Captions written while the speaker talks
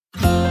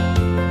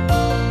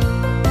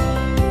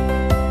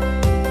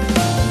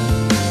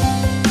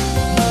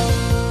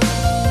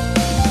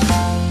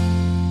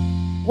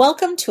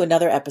Welcome to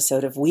another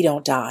episode of We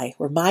Don't Die,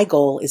 where my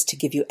goal is to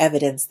give you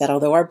evidence that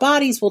although our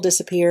bodies will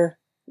disappear,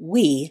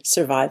 we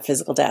survive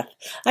physical death.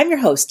 I'm your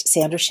host,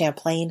 Sandra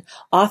Champlain,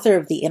 author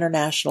of the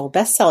international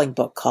best-selling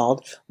book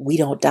called We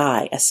Don't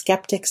Die, A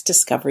Skeptic's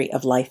Discovery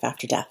of Life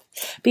After Death.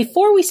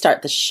 Before we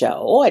start the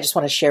show, I just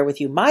want to share with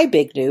you my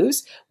big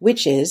news,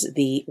 which is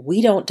the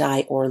We Don't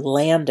Die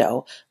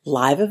Orlando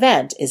live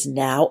event is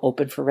now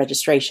open for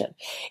registration.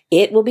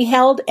 It will be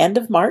held end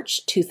of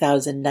March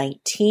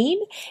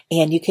 2019,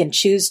 and you can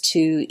choose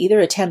to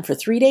either attend for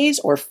 3 days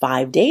or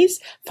 5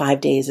 days.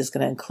 5 days is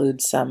going to include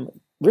some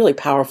really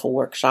powerful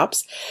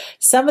workshops.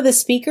 Some of the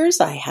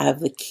speakers, I have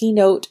the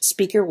keynote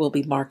speaker will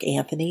be Mark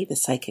Anthony, the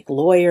psychic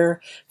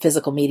lawyer.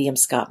 Physical medium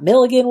Scott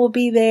Milligan will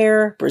be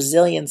there.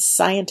 Brazilian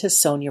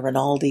scientist Sonia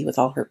Rinaldi with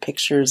all her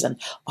pictures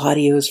and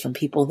audios from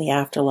people in the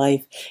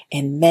afterlife,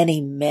 and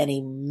many,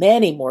 many,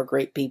 many more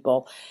great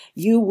people.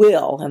 You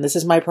will, and this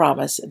is my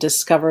promise,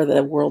 discover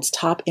the world's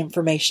top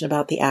information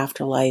about the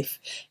afterlife.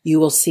 You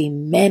will see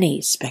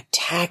many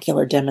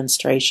spectacular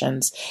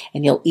demonstrations,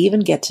 and you'll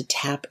even get to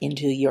tap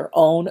into your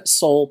own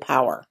soul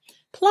power.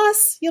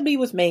 Plus, you'll be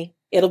with me.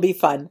 It'll be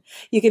fun.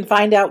 You can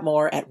find out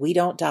more at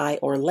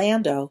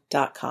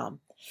WeDon'tDieOrlando.com.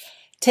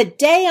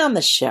 Today on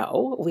the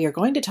show, we are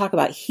going to talk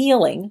about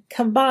healing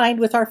combined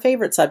with our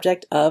favorite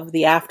subject of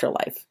the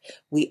afterlife.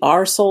 We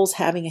are souls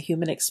having a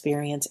human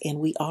experience, and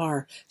we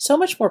are so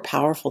much more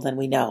powerful than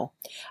we know.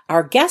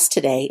 Our guest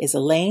today is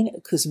Elaine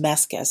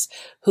Kuzmeskus,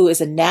 who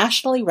is a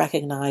nationally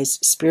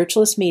recognized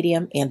spiritualist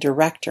medium and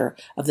director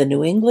of the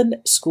New England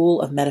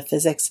School of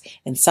Metaphysics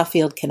in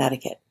Suffield,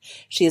 Connecticut.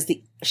 She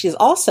is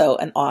also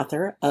an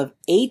author of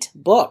 8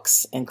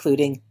 books,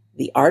 including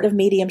The Art of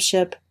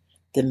Mediumship,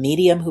 The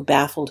Medium Who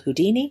Baffled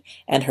Houdini,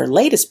 and her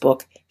latest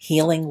book,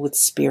 Healing with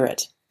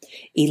Spirit.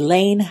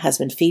 Elaine has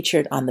been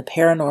featured on The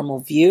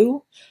Paranormal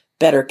View,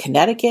 Better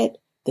Connecticut,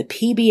 the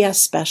PBS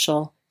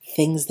special,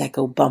 Things That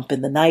Go Bump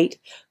in the Night,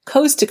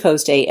 Coast to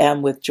Coast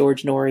AM with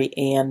George Norrie,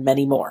 and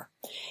many more.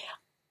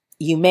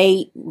 You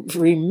may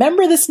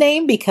remember this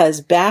name because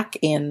back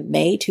in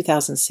May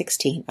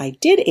 2016, I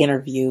did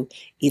interview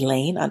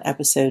Elaine on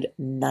episode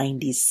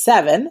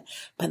 97,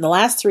 but in the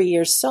last 3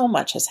 years, so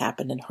much has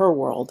happened in her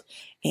world,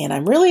 and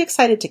I'm really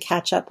excited to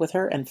catch up with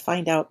her and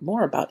find out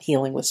more about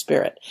Healing with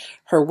Spirit.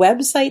 Her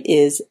website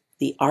is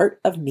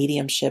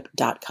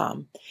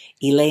theartofmediumship.com.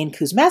 Elaine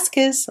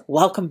Kuzmeskus,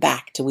 welcome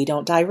back to We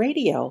Don't Die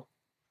Radio.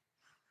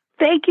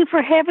 Thank you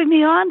for having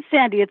me on,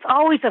 Sandy. It's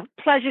always a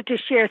pleasure to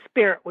share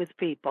spirit with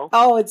people.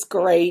 Oh, it's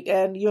great.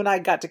 And you and I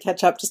got to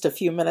catch up just a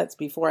few minutes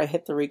before I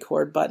hit the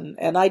record button.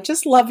 And I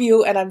just love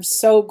you. And I'm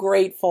so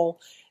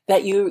grateful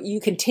that you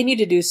continue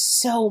to do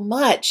so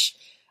much,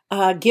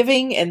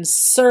 giving and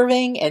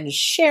serving and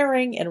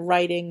sharing and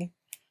writing.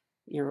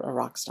 You're a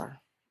rock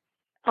star.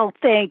 Oh,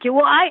 thank you.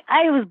 Well,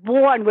 I was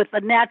born with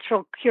a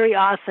natural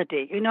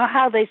curiosity. You know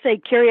how they say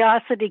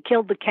curiosity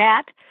killed the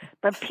cat?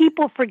 But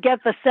people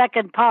forget the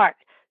second part.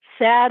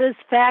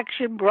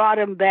 Satisfaction brought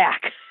him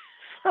back.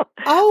 So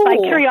my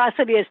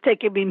curiosity has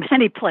taken me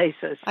many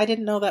places. I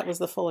didn't know that was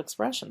the full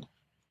expression.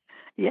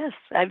 Yes,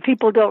 and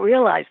people don't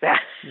realize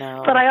that.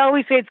 No. But I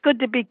always say it's good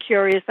to be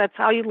curious. That's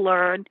how you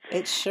learn.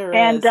 It sure is.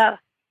 And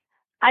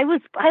I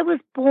was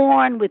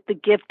born with the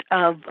gift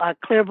of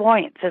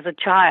clairvoyance as a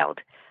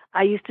child.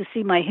 I used to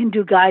see my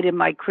Hindu guide in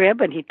my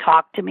crib, and he'd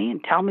talk to me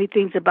and tell me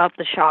things about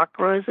the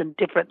chakras and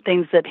different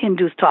things that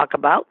Hindus talk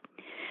about.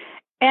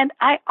 And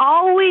I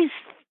always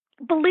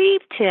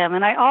believed him,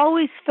 and I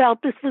always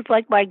felt this was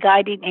like my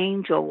guiding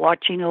angel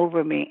watching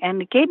over me, and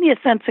it gave me a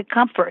sense of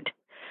comfort.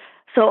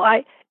 So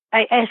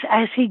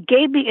as he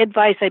gave me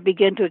advice, I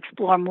began to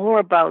explore more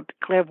about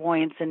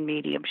clairvoyance and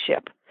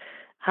mediumship.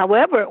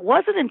 However, it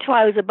wasn't until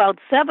I was about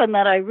 7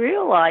 that I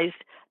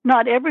realized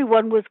not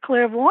everyone was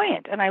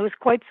clairvoyant, and I was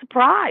quite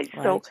surprised.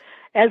 Right. So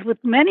as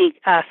with many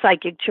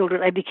psychic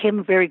children, I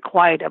became very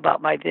quiet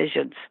about my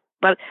visions.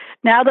 But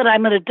now that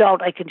I'm an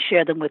adult, I can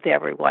share them with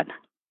everyone.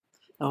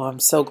 Oh,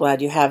 I'm so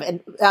glad you have.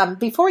 And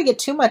before we get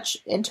too much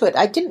into it,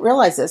 I didn't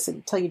realize this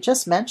until you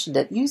just mentioned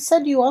it. You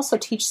said you also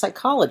teach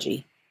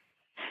psychology.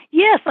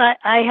 Yes,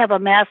 I have a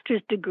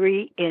master's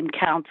degree in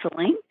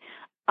counseling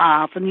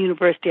from the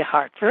University of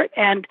Hartford.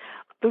 And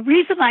the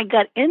reason I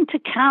got into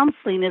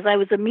counseling is I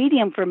was a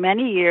medium for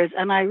many years,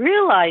 and I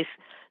realized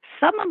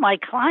some of my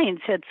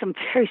clients had some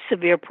very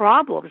severe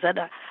problems. And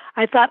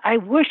I thought, I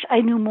wish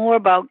I knew more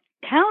about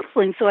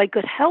counseling so I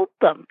could help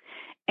them.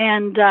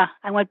 And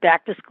I went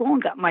back to school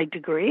and got my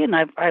degree, and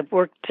I've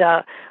worked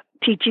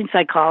teaching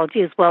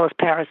psychology as well as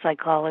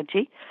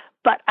parapsychology.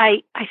 But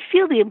I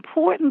feel the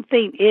important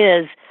thing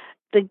is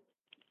the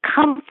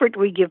comfort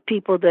we give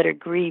people that are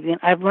grieving.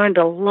 I've learned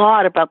a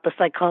lot about the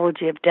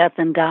psychology of death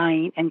and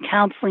dying and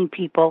counseling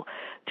people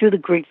through the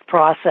grief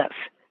process.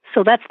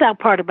 So that's now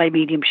part of my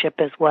mediumship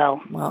as well.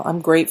 Well,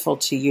 I'm grateful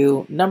to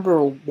you.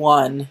 Number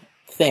one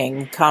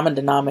thing, common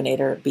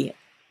denominator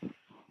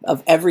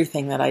of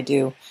everything that I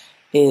do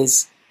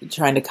is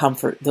trying to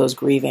comfort those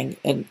grieving.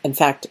 And in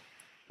fact,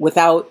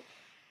 without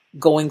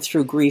going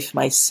through grief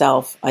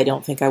myself, I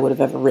don't think I would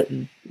have ever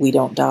written We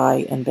Don't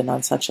Die and been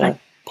on such a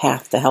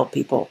path to help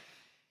people.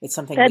 It's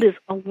something that is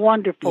a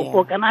wonderful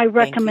book, and I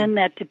recommend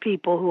that to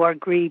people who are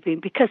grieving,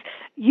 because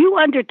you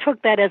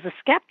undertook that as a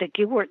skeptic.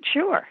 You weren't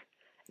sure.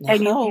 No.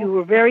 And you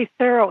were very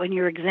thorough in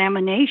your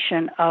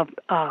examination of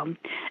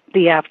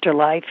the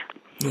afterlife.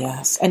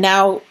 Yes. And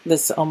now,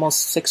 this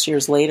almost 6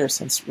 years later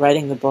since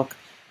writing the book,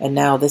 and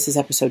now this is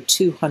episode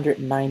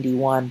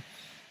 291.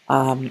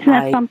 Isn't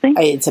that something?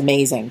 It's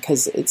amazing,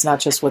 because it's not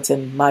just what's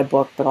in my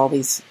book, but all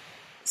these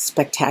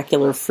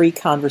spectacular free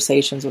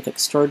conversations with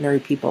extraordinary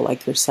people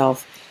like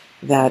yourself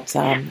that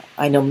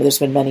I know there's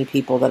been many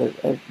people that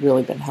have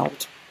really been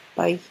helped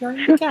by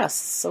hearing the guests.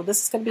 So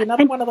this is going to be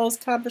another one of those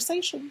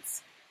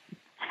conversations.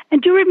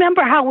 And do you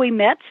remember how we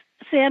met,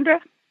 Sandra?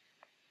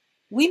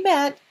 We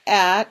met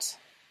at,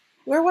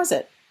 where was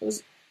it? It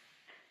was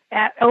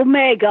at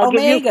Omega.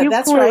 Omega,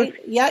 that's right.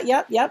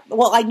 Yeah.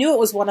 Well, I knew it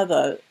was one of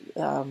the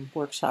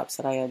workshops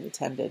that I had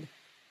attended.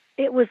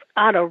 It was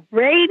on a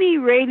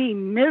rainy,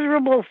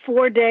 miserable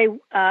 4-day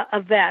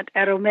event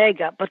at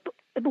Omega, but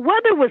the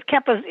weather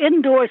kept us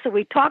indoors, so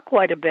we talked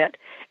quite a bit.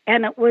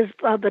 And it was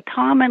the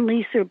Tom and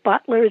Lisa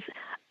Butler's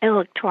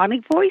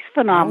Electronic Voice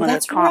Phenomena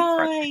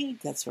Conference.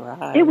 That's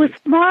right. It was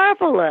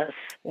marvelous.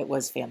 It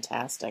was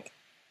fantastic.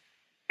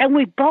 And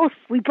we both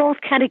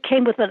kind of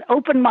came with an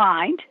open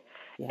mind.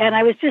 Yeah. And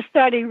I was just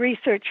starting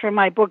research for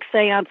my book,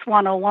 Seance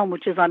 101,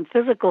 which is on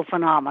physical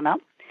phenomena.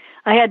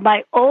 I had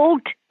my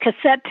old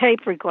cassette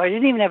tape recorder. I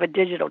didn't even have a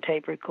digital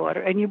tape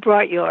recorder, and you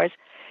brought yours.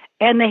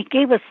 And they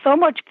gave us so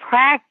much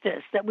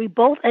practice that we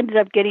both ended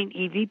up getting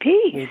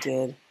EVP. We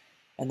did.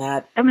 And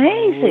that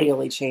amazing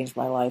really changed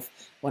my life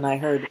when I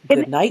heard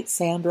 "Good Night,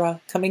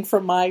 Sandra" coming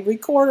from my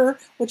recorder,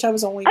 which I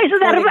was only I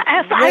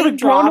was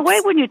blown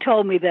away when you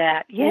told me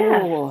that.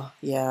 Yeah. Oh,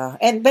 yeah.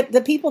 But the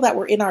people that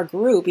were in our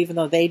group, even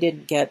though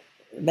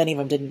many of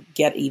them didn't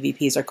get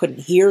EVPs or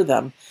couldn't hear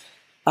them,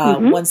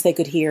 once they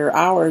could hear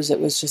ours, it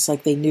was just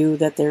like they knew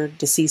that their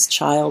deceased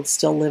child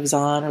still lives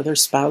on or their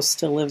spouse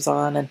still lives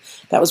on. And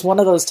that was one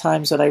of those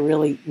times that I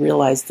really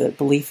realized the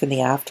belief in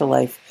the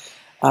afterlife.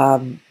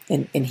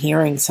 In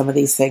hearing some of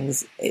these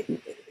things,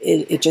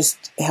 it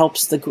just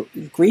helps the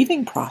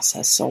grieving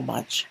process so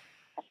much.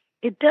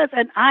 It does.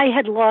 And I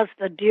had lost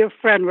a dear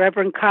friend,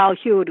 Reverend Carl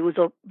Hewitt, who was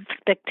a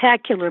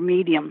spectacular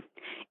medium,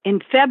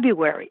 in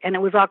February. And it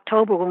was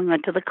October when we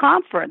went to the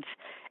conference.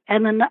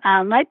 And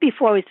the night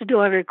before I was to do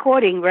a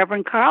recording,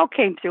 Reverend Carl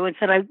came through and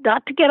said,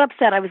 not to get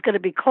upset, I was going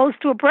to be close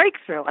to a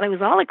breakthrough. And I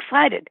was all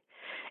excited.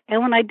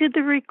 And when I did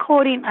the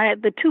recording, I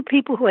had the two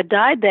people who had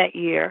died that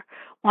year.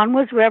 One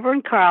was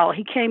Reverend Carl.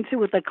 He came through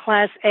with a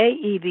Class A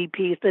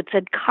EVP that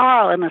said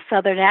Carl in a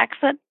Southern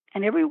accent,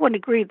 and everyone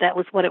agreed that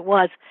was what it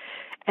was.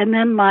 And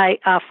then my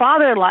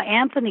father-in-law,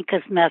 Anthony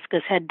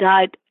Kuzmeskus, had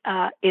died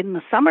in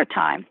the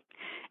summertime.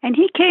 And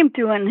he came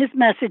through, and his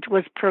message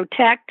was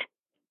protect.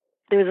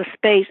 There was a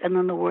space, and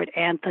then the word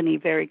Anthony,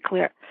 very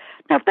clear.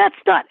 Now, if that's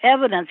not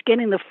evidence,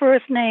 getting the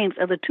first names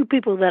of the two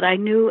people that I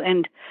knew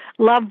and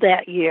loved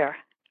that year,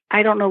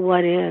 I don't know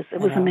what is.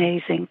 It was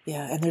amazing.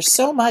 Yeah, and there's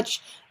so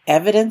much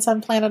evidence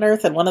on planet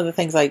Earth, and one of the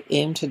things I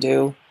aim to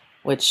do,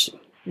 which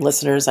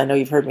listeners, I know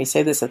you've heard me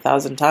say this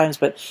 1,000 times,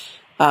 but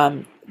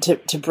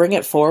to bring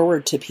it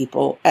forward to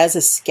people. As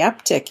a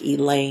skeptic,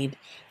 Elaine,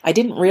 I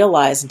didn't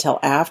realize until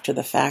after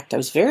the fact I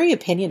was very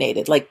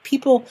opinionated. Like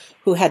people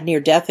who had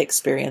near-death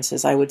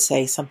experiences, I would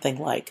say something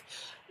like,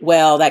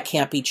 well, that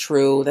can't be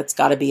true. That's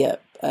got to be a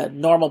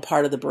normal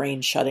part of the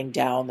brain shutting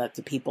down, that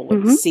the people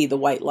would see the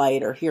white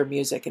light or hear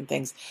music and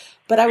things.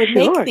 But I would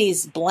make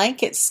these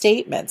blanket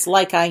statements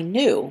like I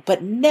knew,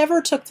 but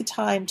never took the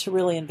time to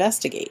really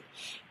investigate.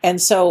 And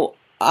so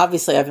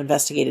obviously I've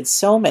investigated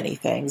so many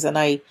things, and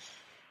I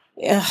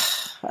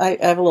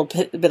have a little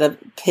bit of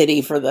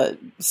pity for the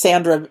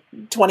Sandra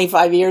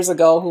 25 years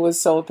ago who was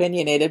so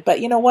opinionated.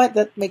 But you know what?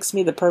 That makes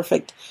me the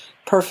perfect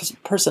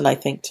person, I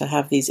think, to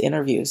have these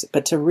interviews,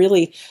 but to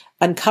really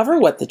uncover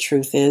what the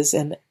truth is.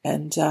 And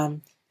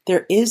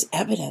there is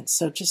evidence.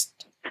 So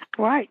just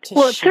right.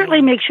 Well, it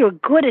certainly makes you a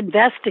good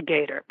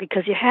investigator,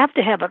 because you have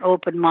to have an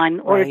open mind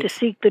in order to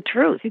seek the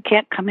truth. You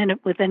can't come in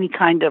with any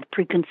kind of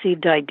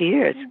preconceived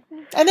ideas.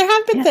 And there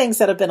have been things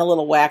that have been a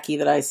little wacky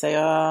that I say,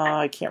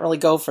 I can't really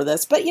go for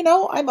this. But,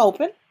 I'm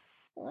open.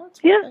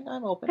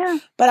 I'm open. Yeah.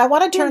 But I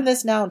want to turn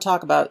this now and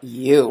talk about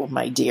you,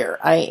 my dear.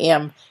 I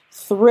am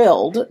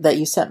thrilled that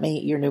you sent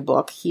me your new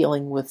book,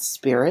 Healing with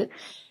Spirit.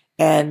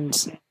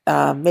 And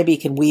maybe you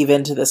can weave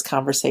into this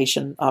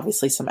conversation,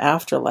 obviously, some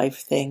afterlife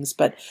things.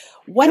 But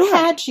what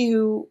had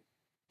you,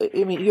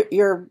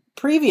 your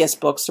previous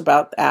books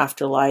about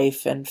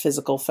afterlife and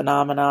physical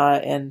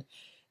phenomena and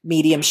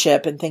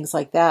mediumship and things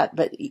like that,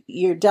 but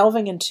you're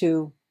delving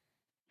into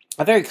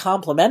a very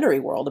complementary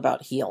world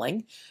about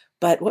healing.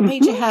 But what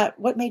made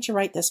you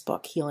write this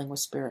book, Healing with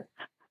Spirit?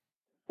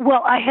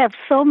 Well, I have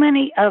so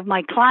many of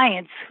my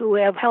clients who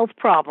have health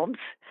problems,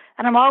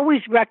 and I'm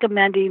always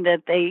recommending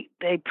that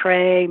they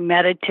pray,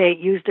 meditate,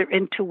 use their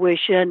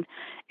intuition,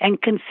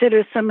 and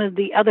consider some of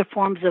the other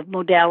forms of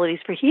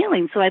modalities for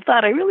healing. So I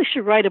thought I really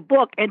should write a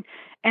book and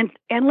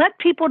let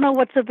people know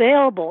what's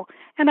available.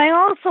 And I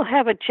also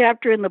have a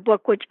chapter in the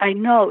book which I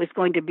know is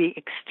going to be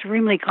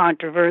extremely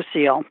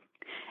controversial,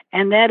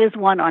 and that is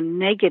one on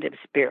negative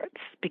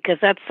spirits, because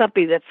that's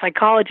something that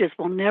psychologists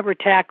will never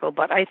tackle.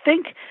 But I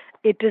think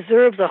it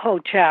deserves a whole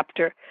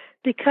chapter,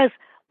 because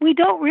we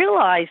don't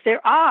realize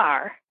there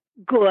are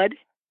good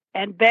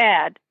and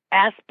bad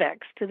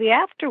aspects to the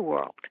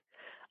afterworld.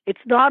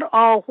 It's not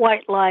all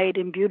white light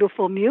and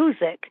beautiful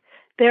music.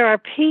 There are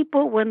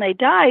people, when they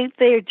die,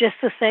 they are just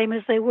the same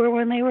as they were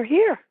when they were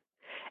here.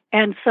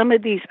 And some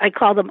of these, I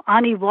call them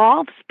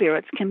unevolved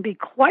spirits, can be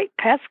quite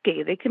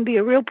pesky. They can be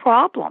a real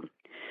problem.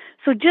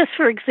 So just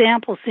for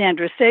example,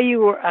 Sandra, say you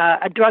were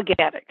a drug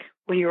addict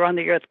when you were on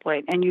the earth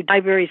plane and you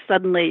die very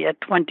suddenly at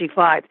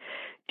 25.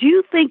 Do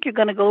you think you're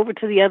going to go over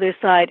to the other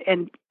side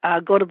and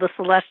go to the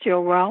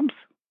celestial realms?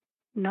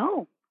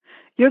 No.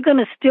 You're going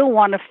to still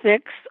want to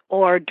fix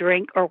or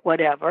drink or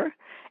whatever.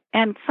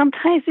 And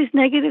sometimes these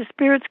negative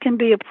spirits can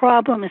be a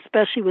problem,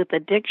 especially with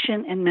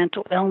addiction and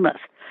mental illness.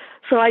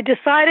 So I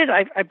decided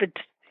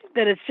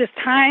that it's just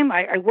time.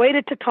 I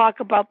waited to talk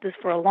about this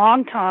for a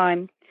long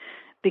time,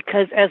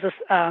 because as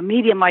a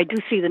medium, I do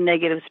see the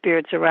negative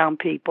spirits around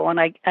people, and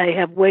I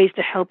have ways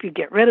to help you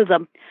get rid of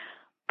them.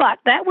 But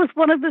that was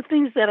one of the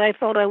things that I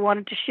thought I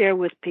wanted to share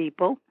with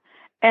people,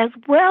 as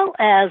well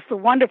as the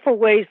wonderful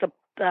ways the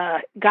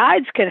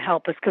guides can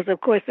help us, because,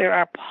 of course, there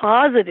are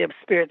positive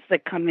spirits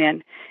that come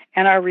in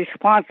and are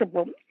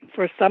responsible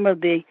for some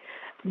of the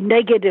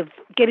negative,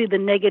 getting the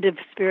negative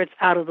spirits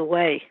out of the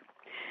way.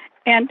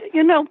 And,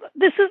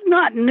 this is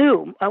not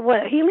new.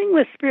 Healing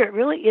with spirit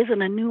really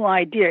isn't a new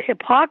idea.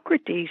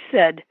 Hippocrates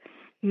said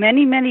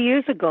many, many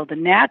years ago, the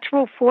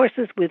natural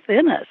forces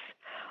within us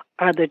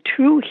are the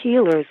true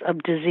healers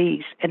of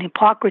disease. And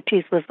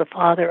Hippocrates was the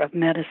father of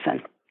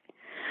medicine.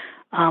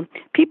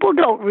 People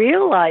don't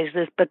realize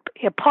this, but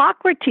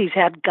Hippocrates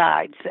had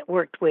guides that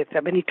worked with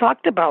him, and he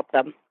talked about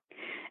them,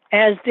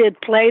 as did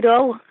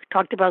Plato,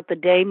 talked about the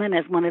daemon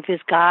as one of his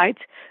guides.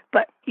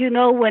 But,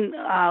 when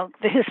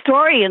the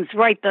historians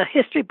write the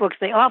history books,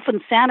 they often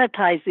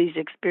sanitize these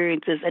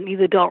experiences and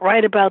either don't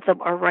write about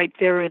them or write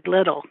very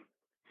little.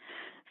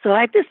 So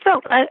I just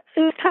felt it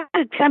was time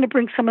to kind of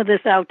bring some of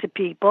this out to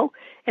people.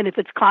 And if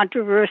it's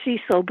controversy,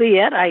 so be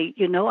it.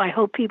 I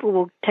hope people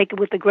will take it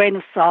with a grain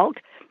of salt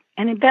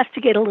and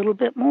investigate a little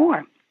bit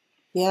more.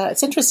 Yeah,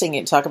 it's interesting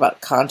you talk about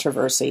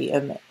controversy,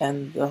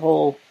 and the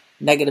whole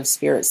negative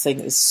spirits thing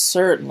is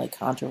certainly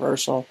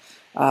controversial.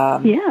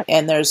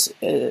 And there's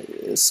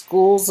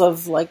schools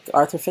of like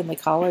Arthur Findlay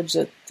College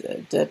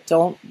that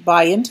don't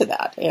buy into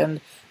that, and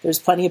there's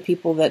plenty of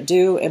people that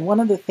do. And one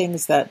of the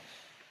things that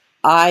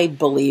I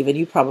believe, and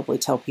you probably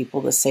tell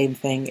people the same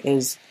thing,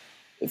 is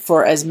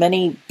for as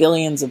many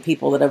billions of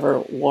people that ever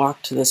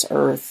walked this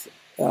earth,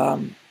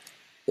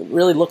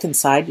 really look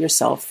inside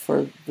yourself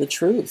for the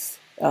truth.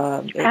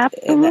 Absolutely.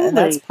 And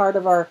that's part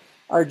of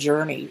our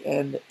journey,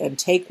 and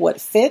take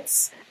what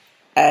fits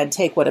and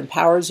take what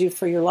empowers you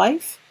for your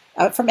life,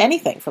 from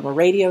anything, from a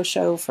radio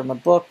show, from a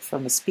book,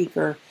 from a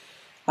speaker,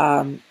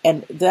 and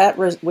that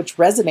which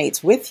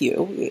resonates with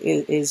you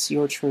is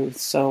your truth.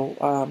 So,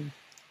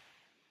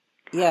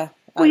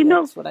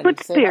 that's what I need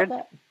to say about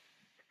that.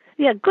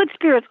 Yeah, good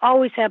spirits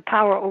always have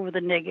power over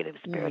the negative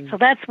spirits. So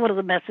that's one of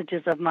the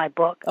messages of my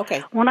book.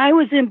 Okay. When I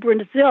was in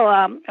Brazil,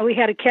 we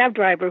had a cab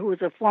driver who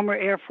was a former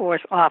Air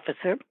Force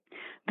officer,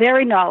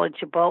 very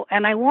knowledgeable,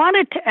 and I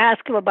wanted to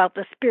ask him about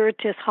the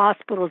spiritist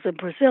hospitals in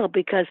Brazil,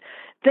 because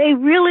they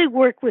really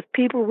work with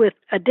people with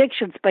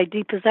addictions by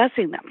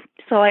depossessing them.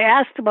 So I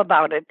asked him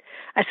about it.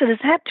 I said, is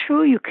that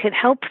true? You could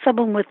help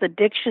someone with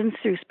addictions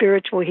through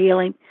spiritual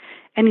healing?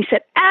 And he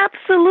said,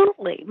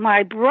 absolutely.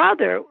 My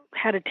brother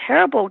had a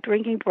terrible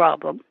drinking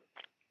problem,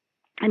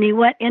 and he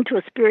went into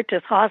a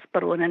spiritist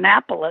hospital in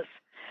Annapolis,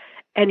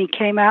 and he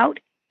came out.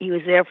 He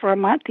was there for a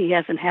month. He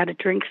hasn't had a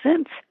drink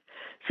since.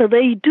 So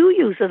they do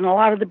use, in a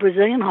lot of the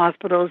Brazilian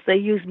hospitals, they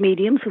use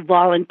mediums who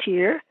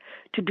volunteer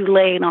to do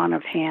laying on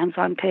of hands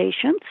on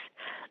patients.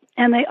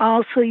 And they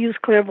also use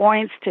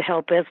clairvoyance to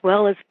help, as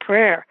well as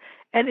prayer.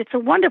 And it's a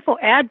wonderful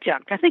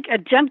adjunct. I think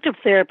adjunctive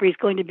therapy is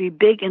going to be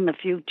big in the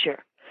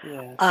future.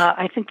 Yes.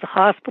 I think the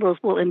hospitals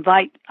will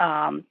invite,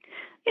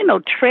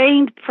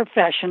 trained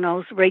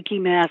professionals, Reiki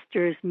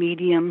masters,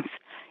 mediums,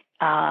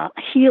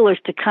 healers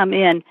to come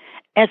in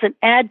as an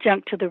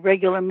adjunct to the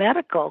regular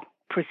medical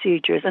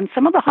procedures. And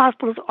some of the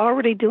hospitals are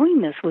already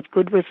doing this with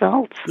good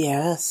results.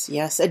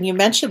 Yes. And you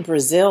mentioned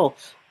Brazil.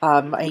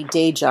 My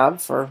day job,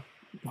 for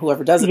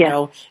whoever doesn't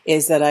know,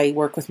 is that I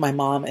work with my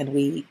mom and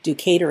we do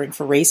catering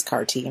for race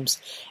car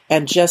teams.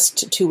 And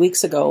just 2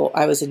 weeks ago,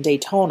 I was in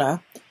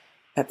Daytona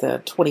at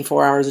the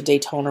 24 Hours of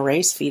Daytona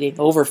race, feeding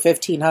over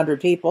 1,500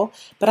 people.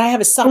 But I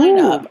have a sign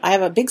up. I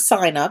have a big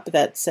sign up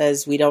that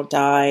says "We Don't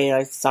Die."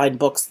 I sign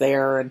books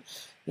there, and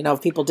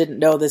if people didn't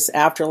know this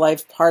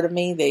afterlife part of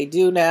me, they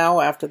do now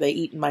after they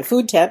eat in my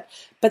food tent.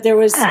 But there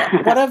was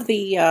one of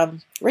the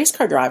race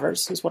car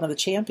drivers, who's one of the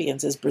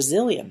champions, is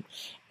Brazilian.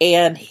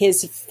 And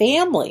his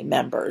family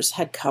members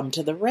had come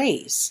to the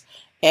race.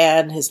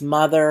 And his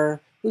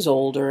mother, who's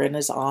older, and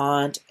his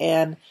aunt.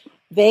 And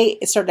they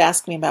started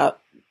asking me about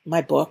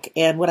my book.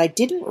 And what I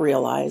didn't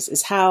realize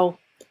is how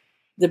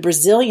the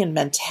Brazilian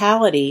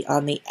mentality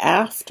on the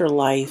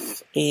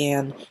afterlife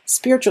and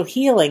spiritual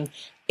healing,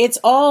 it's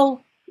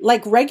all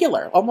like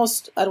regular,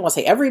 almost, I don't want to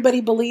say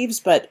everybody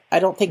believes, but I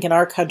don't think in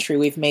our country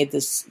we've made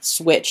this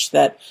switch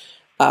that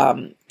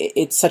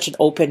it's such an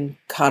open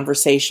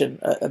conversation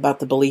about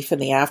the belief in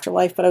the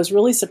afterlife. But I was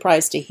really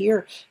surprised to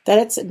hear that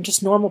it's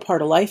just normal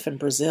part of life in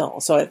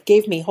Brazil. So it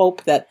gave me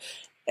hope that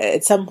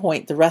at some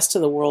point the rest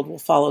of the world will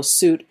follow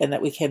suit, and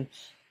that we can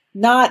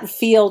not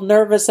feel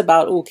nervous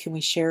about, oh, can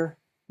we share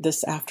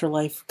this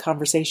afterlife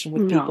conversation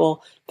with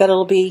people, that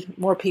it'll be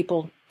more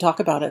people talk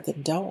about it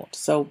than don't.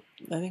 So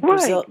I think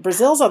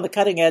Brazil's on the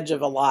cutting edge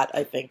of a lot,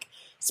 I think,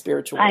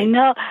 spiritually. I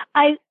know.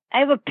 I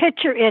have a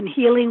picture in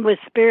Healing with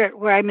Spirit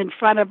where I'm in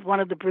front of one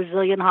of the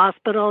Brazilian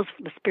hospitals,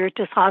 the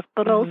Spiritist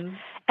hospitals. Mm-hmm.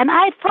 And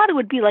I thought it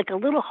would be like a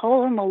little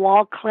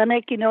hole-in-the-wall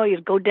clinic.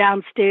 You'd go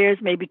downstairs,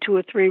 maybe 2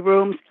 or 3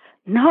 rooms.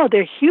 No,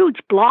 they're huge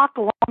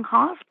block-long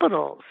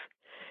hospitals.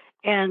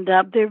 And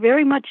they're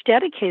very much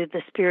dedicated,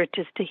 the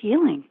Spiritists, to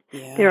healing.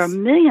 Yes. There are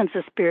millions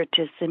of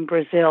Spiritists in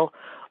Brazil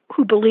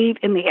who believe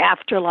in the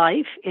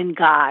afterlife, in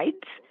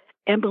guides,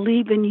 and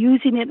believe in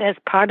using it as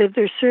part of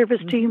their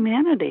service to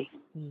humanity.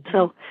 Mm-hmm.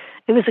 So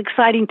it was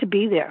exciting to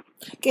be there.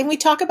 Can we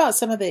talk about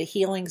some of the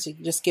healings? You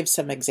can just give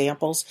some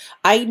examples.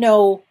 I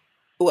know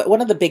one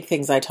of the big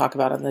things I talk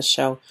about on this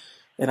show,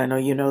 and I know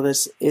you know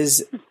this,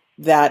 is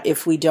that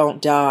if we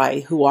don't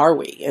die, who are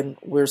we? And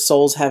we're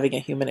souls having a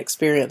human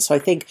experience. So I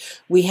think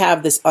we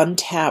have this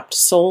untapped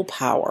soul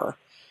power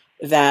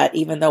that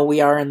even though we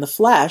are in the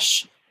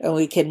flesh, and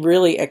we can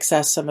really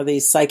access some of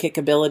these psychic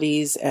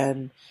abilities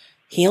and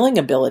healing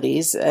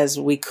abilities as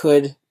we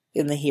could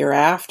in the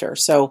hereafter.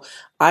 So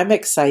I'm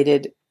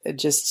excited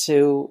just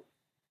to,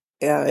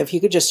 if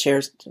you could just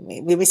share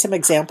maybe some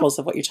examples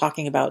of what you're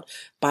talking about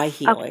by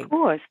healing. Of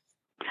course.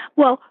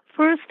 Well,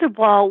 first of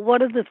all,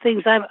 one of the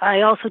things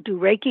I also do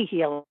Reiki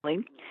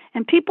healing,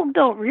 and people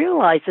don't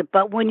realize it,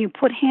 but when you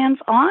put hands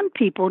on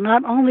people,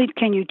 not only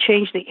can you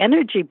change the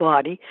energy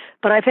body,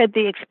 but I've had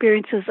the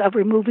experiences of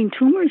removing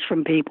tumors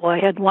from people. I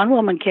had one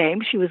woman came,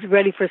 she was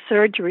ready for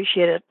surgery, she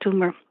had a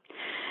tumor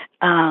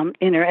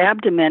in her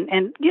abdomen,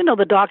 and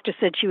the doctor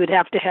said she would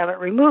have to have it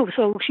removed.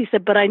 So she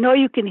said, but I know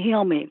you can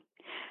heal me.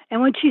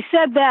 And when she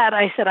said that,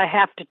 I said, I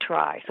have to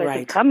try. So I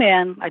said, come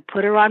in. I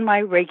put her on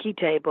my Reiki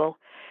table,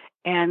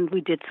 and we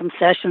did some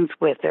sessions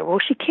with her. Well,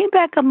 she came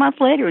back a month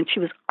later, and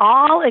she was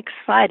all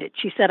excited.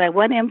 She said, I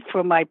went in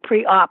for my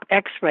pre-op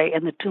x-ray,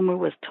 and the tumor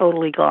was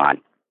totally gone.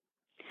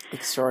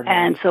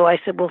 Extraordinary. And so I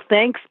said, well,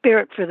 thanks,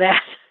 Spirit, for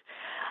that.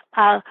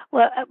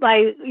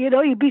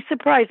 You'd be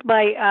surprised.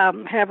 I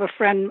have a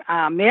friend,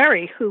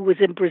 Mary, who was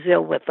in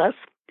Brazil with us,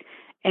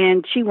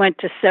 and she went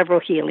to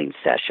several healing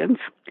sessions,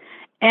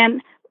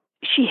 and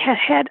she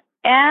had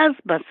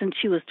asthma since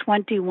she was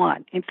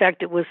 21. In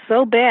fact, it was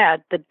so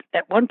bad that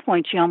at one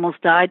point she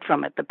almost died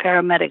from it. The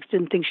paramedics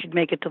didn't think she'd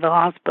make it to the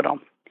hospital.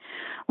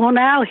 Well,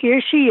 now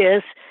here she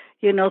is,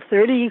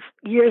 30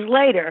 years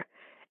later,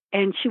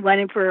 and she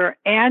went in for her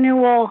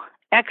annual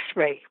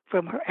x-ray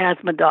from her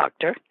asthma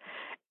doctor,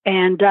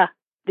 and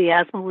the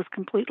asthma was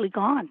completely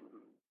gone.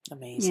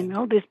 Amazing.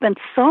 There's been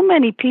so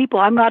many people.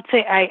 I'm not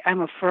saying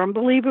I'm a firm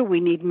believer we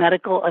need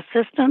medical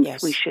assistance.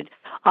 Yes. We should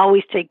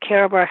always take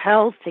care of our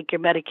health, take your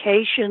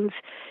medications,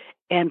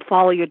 and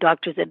follow your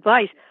doctor's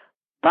advice.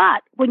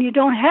 But when you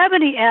don't have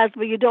any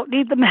asthma, you don't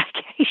need the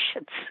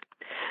medications.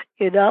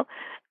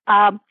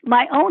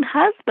 My own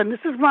husband,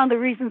 this is one of the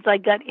reasons I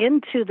got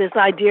into this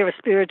idea of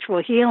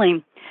spiritual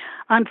healing.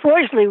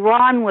 Unfortunately,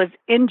 Ron was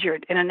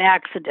injured in an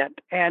accident,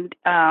 and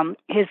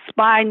his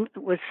spine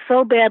was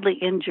so badly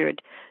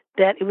injured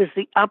that it was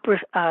the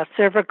upper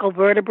cervical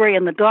vertebrae,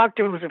 and the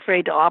doctor was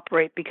afraid to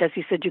operate because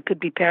he said you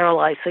could be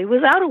paralyzed. So he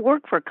was out of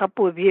work for a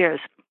couple of years.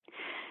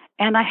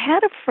 And I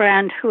had a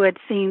friend who had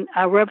seen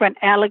Reverend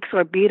Alex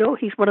Orbido.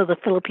 He's one of the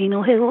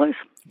Filipino healers.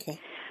 Okay.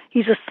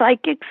 He's a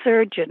psychic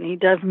surgeon. He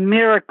does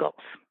miracles.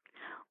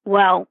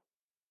 Well,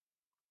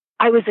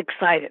 I was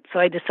excited, so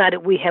I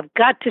decided we have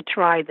got to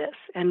try this.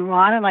 And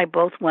Ron and I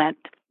both went.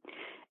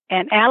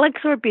 And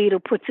Alex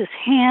Orbido puts his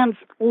hands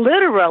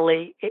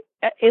literally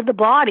in the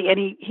body,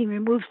 and he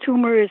removes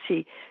tumors,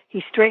 he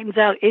straightens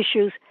out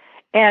issues.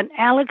 And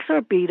Alex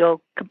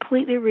Orbido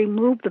completely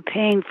removed the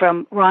pain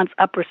from Ron's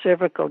upper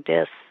cervical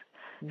disc.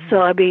 Mm.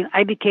 So,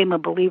 I became a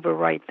believer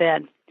right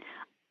then.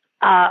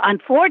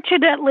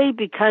 Unfortunately,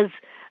 because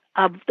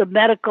of the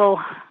medical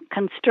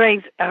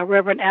constraints,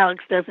 Reverend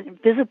Alex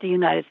doesn't visit the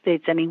United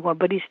States anymore,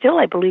 but he's still,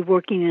 I believe,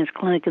 working in his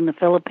clinic in the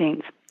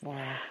Philippines.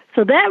 Wow.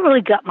 So that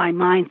really got my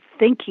mind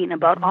thinking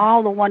about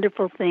all the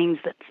wonderful things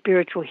that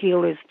spiritual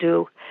healers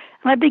do.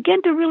 And I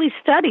began to really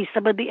study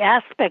some of the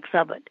aspects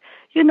of it.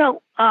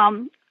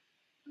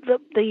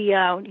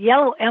 the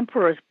Yellow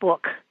Emperor's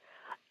book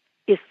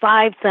is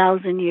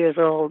 5,000 years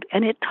old,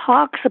 and it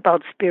talks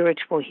about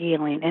spiritual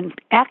healing and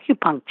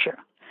acupuncture.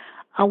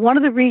 One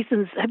of the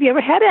reasons, have you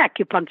ever had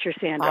acupuncture,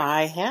 Sandra?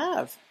 I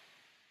have.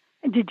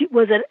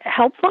 Was it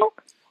helpful?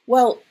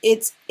 Well,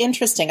 it's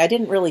interesting. I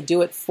didn't really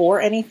do it for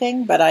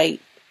anything, but I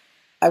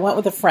went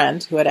with a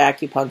friend who had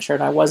acupuncture,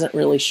 and I wasn't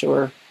really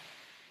sure,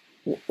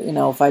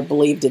 if I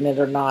believed in it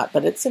or not.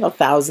 But it's,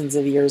 thousands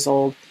of years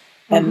old.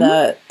 And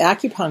the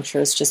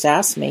acupuncturist just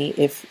asked me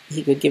if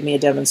he could give me a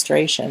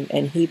demonstration,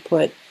 and he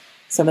put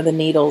some of the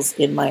needles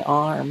in my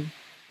arm,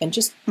 and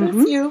just a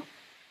few,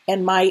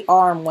 and my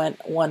arm went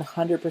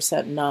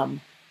 100%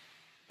 numb.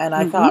 And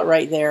I thought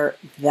right there,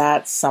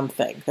 that's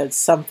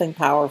something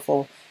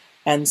powerful.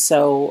 And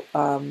so,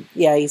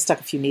 he stuck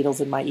a few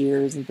needles in my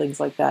ears and things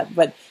like that.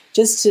 But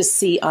just to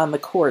see on the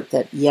court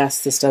that,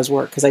 yes, this does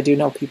work, because I do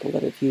know people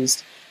that have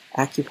used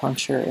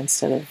acupuncture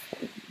instead of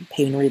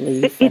pain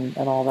relief and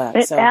all that.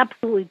 It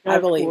absolutely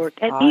does work.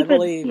 And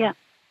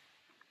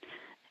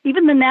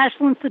even the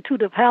National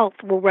Institute of Health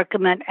will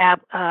recommend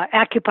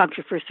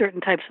acupuncture for certain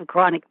types of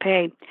chronic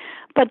pain.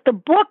 But the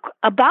book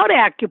about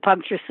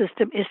acupuncture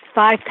system is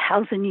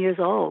 5,000 years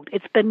old.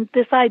 It's been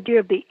this idea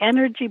of the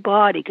energy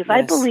body, because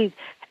I believe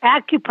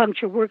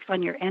acupuncture works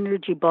on your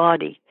energy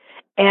body,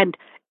 and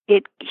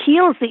it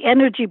heals the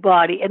energy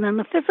body, and then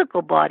the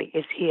physical body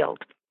is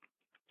healed.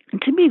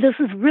 And to me, this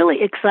is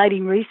really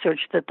exciting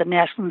research that the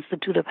National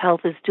Institute of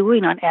Health is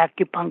doing on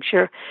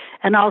acupuncture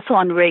and also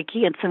on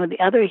Reiki and some of the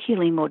other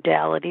healing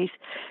modalities,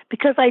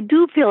 because I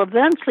do feel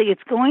eventually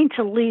it's going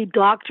to lead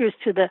doctors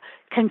to the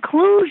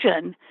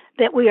conclusion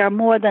that we are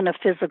more than a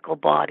physical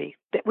body,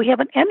 that we have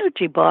an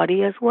energy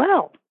body as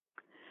well.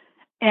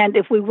 And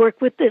if we work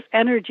with this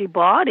energy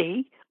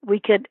body, we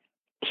could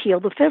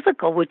heal the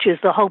physical, which is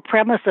the whole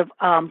premise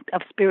of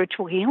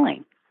spiritual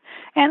healing.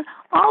 And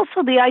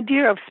also the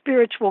idea of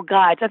spiritual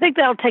guides. I think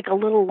that'll take a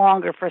little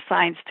longer for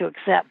science to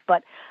accept,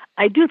 but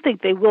I do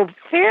think they will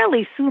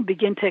fairly soon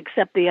begin to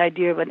accept the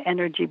idea of an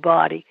energy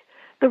body.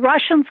 The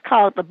Russians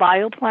call it the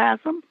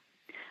bioplasm.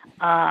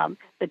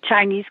 The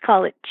Chinese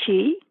call it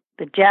qi.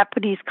 The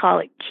Japanese call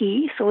it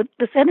ki. So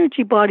this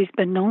energy body's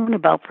been known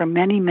about for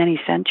many, many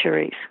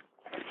centuries.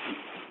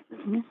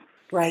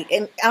 Right.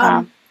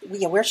 And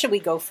where should we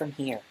go from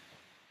here?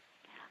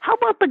 How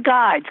about the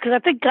guides? Because I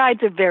think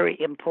guides are very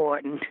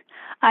important.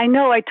 I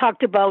know I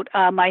talked about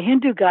my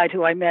Hindu guide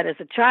who I met as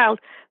a child,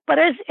 but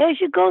as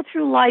you go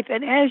through life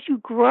and as you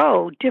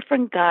grow,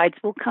 different guides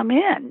will come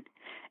in.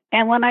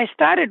 And when I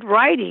started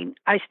writing,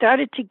 I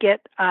started to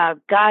get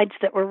guides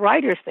that were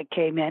writers that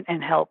came in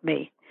and helped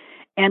me.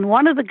 And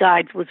one of the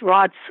guides was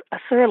Rod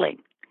Serling.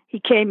 He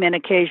came in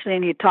occasionally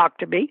and he talked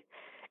to me.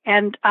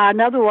 And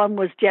another one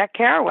was Jack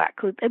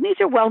Kerouac, and these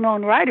are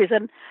well-known writers.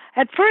 And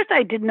at first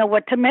I didn't know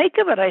what to make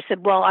of it. I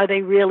said, well, are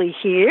they really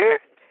here?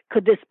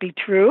 Could this be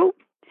true?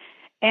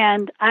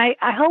 And I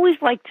always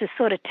like to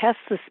sort of test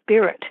the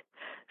spirit.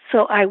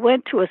 So I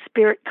went to a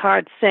spirit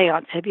card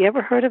seance. Have you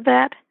ever heard of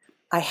that?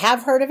 I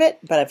have heard of it,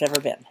 but I've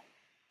never been.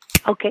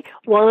 Okay.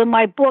 Well, in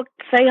my book,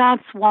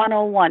 Seance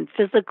 101,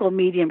 Physical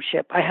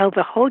Mediumship, I have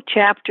a whole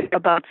chapter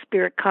about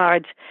spirit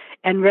cards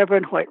and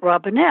Reverend Hoyt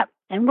Robinette.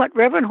 And what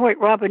Reverend Hoyt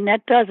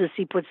Robinette does is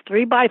he puts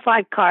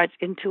 3x5 cards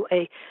into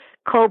a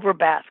cobra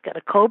basket.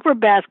 A cobra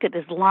basket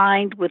is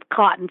lined with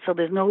cotton, so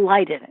there's no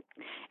light in it.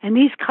 And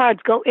these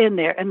cards go in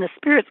there, and the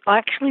spirits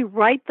actually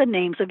write the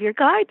names of your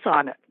guides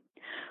on it.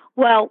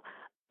 Well,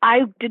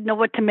 I didn't know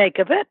what to make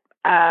of it.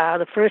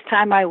 The first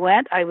time I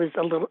went, I was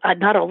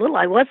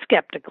I was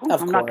skeptical.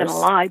 I'm not going to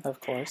lie. Of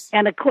course.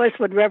 And of course,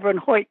 when Reverend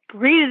Hoyt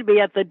greeted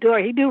me at the door,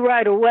 he knew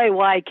right away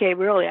why I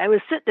came early. I was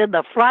sitting in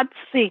the front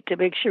seat to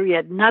make sure he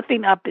had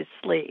nothing up his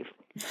sleeve.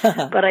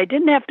 But I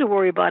didn't have to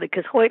worry about it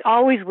because Hoyt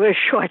always wears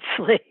short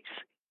sleeves.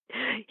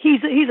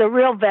 He's a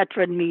real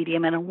veteran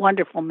medium and a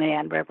wonderful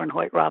man, Reverend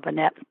Hoyt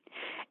Robinette.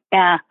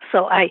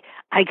 So I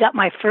got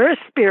my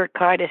first spirit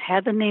card. It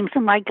had the names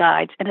of my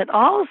guides, and it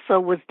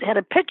also had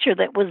a picture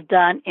that was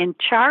done in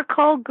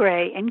charcoal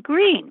gray and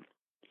green.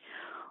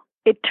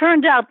 It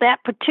turned out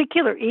that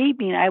particular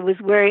evening I was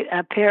wearing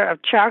a pair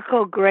of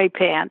charcoal gray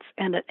pants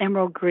and an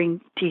emerald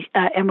green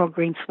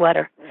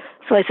sweater.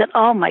 So I said,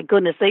 "Oh my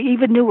goodness!" They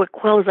even knew what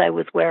clothes I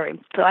was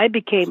wearing. So I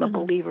became a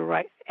believer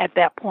right at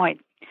that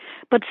point.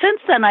 But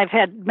since then, I've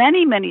had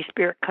many, many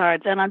spirit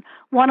cards, and on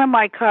one of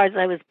my cards,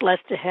 I was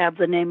blessed to have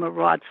the name of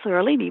Rod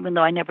Serling, even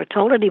though I never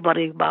told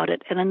anybody about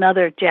it, and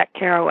another Jack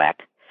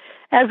Kerouac,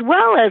 as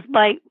well as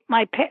my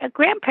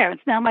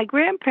grandparents. Now, my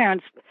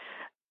grandparents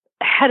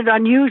had an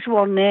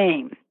unusual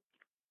name,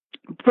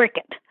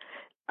 Brickett,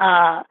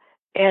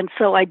 and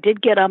so I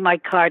did get on my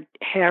card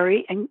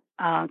Harry and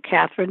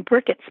Catherine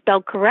Brickett,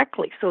 spelled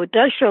correctly. So it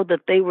does show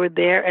that they were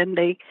there, and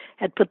they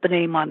had put the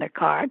name on their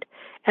card.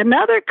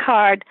 Another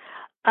card,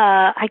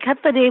 I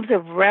got the names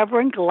of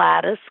Reverend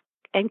Gladys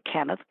and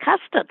Kenneth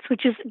Custance,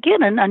 which is,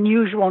 again, an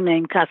unusual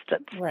name,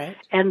 Custance. Right.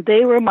 And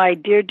they were my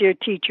dear, dear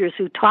teachers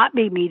who taught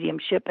me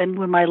mediumship and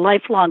were my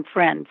lifelong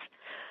friends.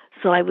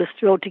 So I was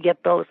thrilled to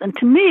get those. And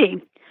to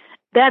me,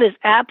 that is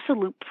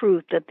absolute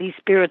proof that these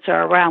spirits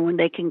are around when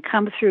they can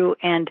come through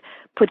and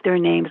put their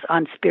names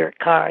on spirit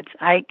cards.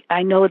 I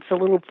know it's a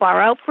little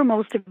far out for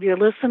most of your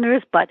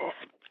listeners, but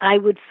I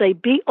would say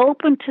be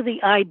open to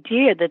the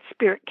idea that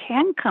spirit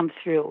can come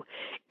through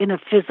in a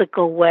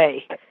physical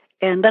way.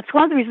 And that's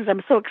one of the reasons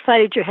I'm so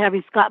excited you're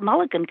having Scott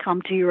Mulligan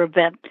come to your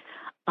event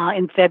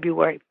in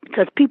February,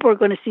 because people are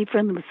going to see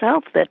for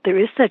themselves that there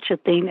is such a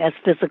thing as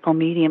physical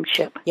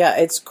mediumship. Yeah,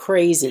 it's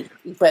crazy.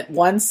 But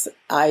once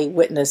I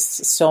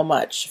witnessed so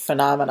much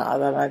phenomena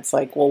that it's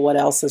like, well, what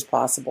else is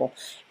possible?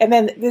 And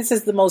then this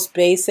is the most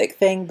basic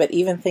thing, but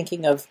even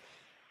thinking of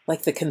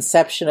like the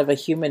conception of a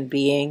human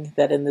being,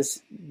 that in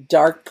this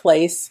dark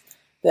place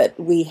that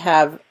we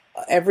have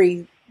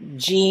every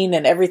gene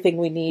and everything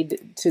we need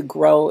to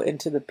grow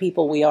into the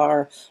people we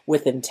are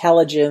with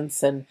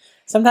intelligence. And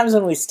sometimes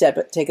when we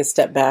take a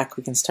step back,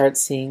 we can start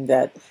seeing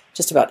that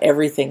just about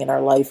everything in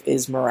our life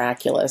is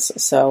miraculous.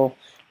 So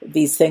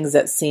these things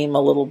that seem a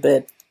little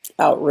bit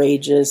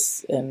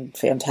outrageous and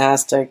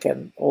fantastic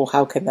and, oh,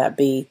 how can that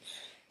be?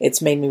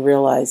 It's made me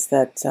realize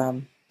that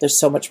there's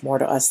so much more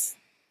to us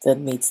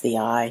than meets the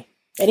eye.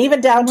 And even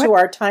down to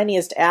our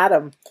tiniest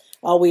atom,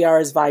 all we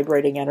are is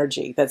vibrating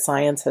energy that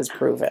science has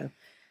proven.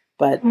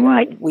 But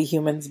we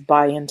humans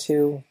buy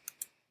into,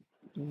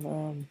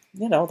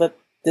 that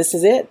this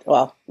is it.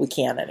 Well, we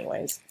can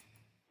anyways.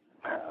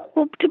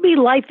 Well, to me,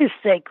 life is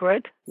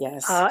sacred.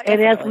 Yes.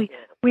 And as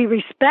we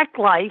respect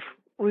life,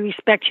 we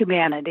respect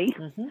humanity.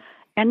 Mm-hmm.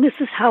 And this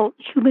is how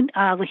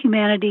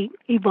humanity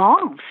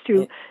evolves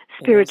through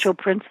spiritual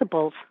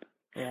principles.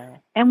 Yeah.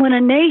 And when a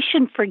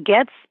nation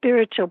forgets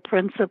spiritual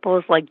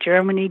principles like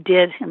Germany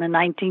did in the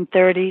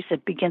 1930s,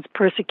 it begins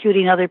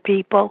persecuting other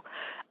people,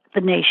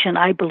 the nation,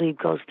 I believe,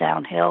 goes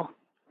downhill.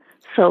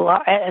 So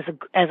as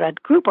a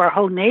group, our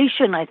whole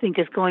nation, I think,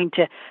 is going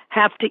to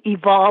have to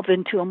evolve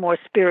into a more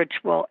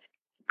spiritual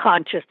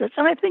consciousness.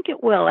 And I think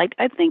it will.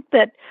 I think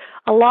that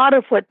a lot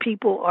of what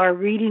people are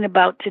reading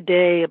about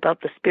today,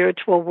 about the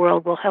spiritual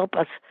world, will help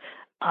us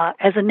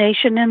as a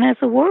nation and as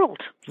a world.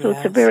 So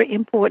It's a very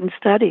important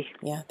study.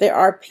 Yeah, there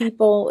are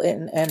people,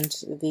 and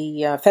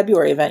the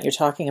February event you're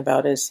talking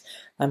about is,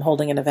 I'm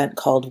holding an event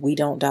called We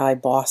Don't Die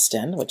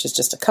Boston, which is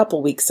just a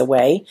couple weeks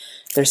away.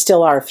 There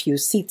still are a few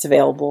seats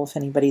available if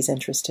anybody's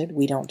interested.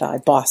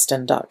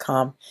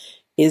 WeDon'tDieBoston.com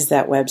is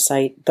that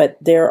website. But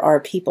there are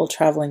people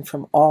traveling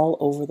from all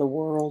over the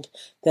world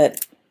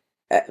that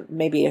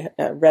maybe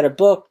read a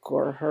book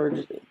or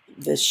heard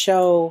this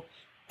show,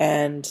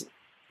 and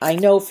I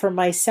know for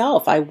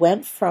myself, I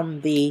went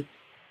from the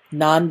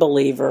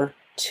non-believer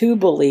to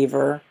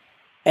believer,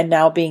 and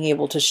now being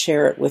able to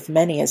share it with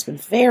many has been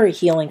very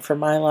healing for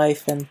my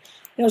life. And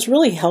it's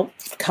really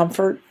helped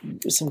comfort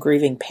some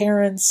grieving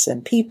parents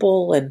and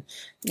people. And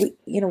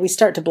we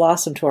start to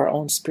blossom to our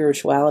own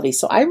spirituality.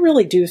 So I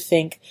really do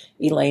think,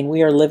 Elaine,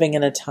 we are living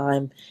in a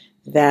time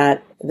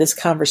that this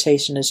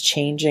conversation is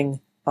changing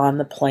on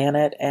the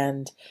planet.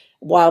 And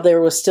while there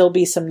will still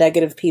be some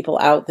negative people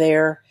out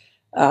there,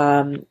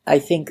 I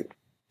think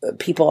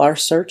people are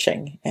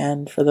searching,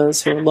 and for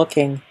those who are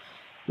looking,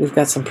 we've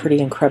got some pretty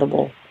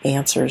incredible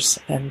answers,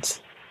 and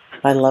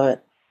I love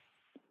it.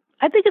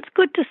 I think it's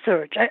good to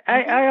search.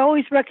 I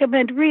always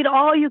recommend read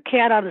all you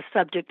can on the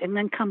subject and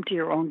then come to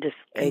your own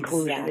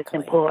conclusion. Exactly. It's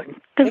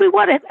important because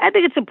I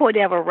think it's important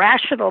to have a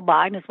rational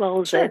mind as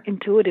well as an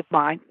intuitive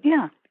mind.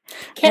 Yeah.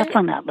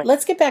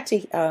 Let's get back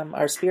to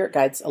our spirit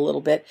guides a little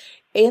bit.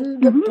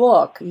 In the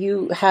book,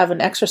 you have an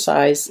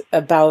exercise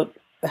about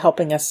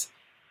helping us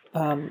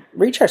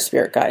reach our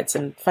spirit guides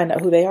and find out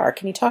who they are.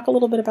 Can you talk a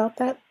little bit about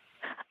that?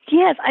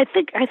 Yes, I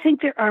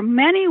think there are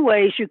many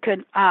ways you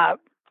can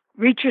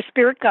reach your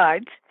spirit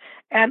guides,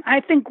 and I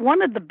think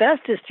one of the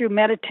best is through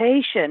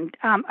meditation.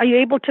 Are you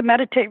able to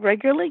meditate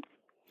regularly?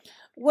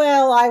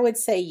 Well, I would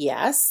say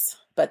yes,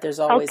 but there's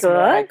always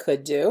more I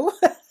could do.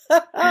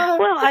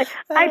 Well,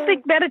 I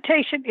think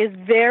meditation is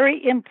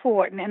very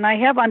important, and I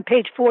have on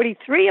page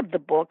 43 of the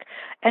book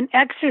an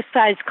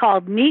exercise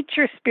called Meet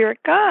Your Spirit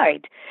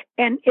Guide,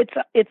 and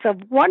it's a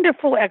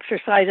wonderful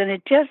exercise, and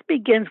it just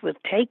begins with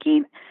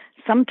taking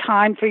some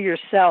time for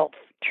yourself,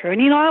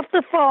 turning off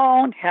the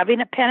phone,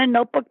 having a pen and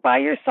notebook by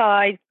your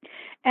side,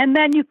 and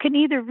then you can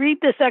either read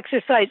this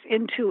exercise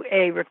into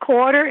a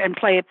recorder and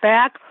play it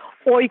back,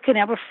 or you can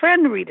have a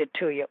friend read it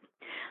to you.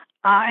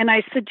 And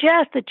I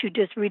suggest that you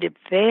just read it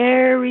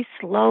very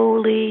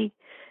slowly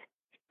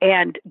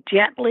and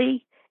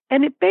gently.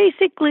 And it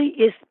basically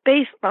is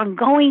based on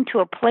going to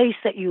a place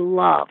that you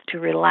love to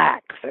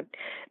relax. And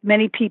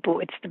many people,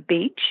 it's the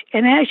beach.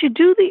 And as you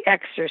do the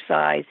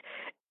exercise,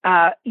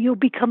 you'll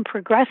become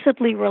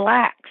progressively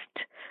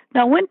relaxed.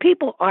 Now, when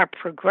people are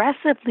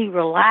progressively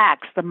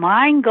relaxed, the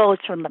mind goes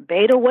from the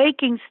beta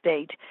waking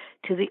state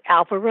to the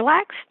alpha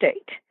relaxed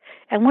state.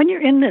 And when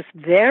you're in this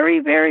very,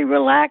 very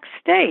relaxed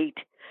state,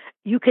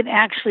 you can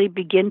actually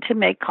begin to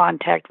make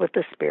contact with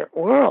the spirit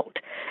world.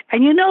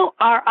 And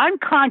our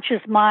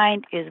unconscious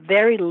mind is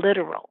very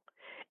literal.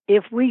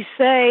 If we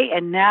say,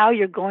 and now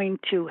you're going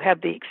to have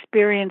the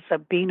experience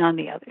of being on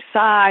the other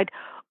side,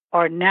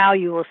 or now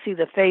you will see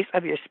the face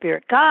of your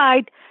spirit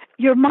guide,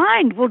 your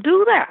mind will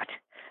do that.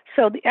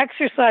 So the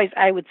exercise,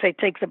 I would say,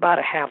 takes about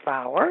a half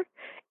hour.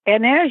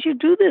 And as you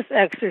do this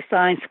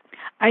exercise,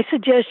 I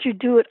suggest you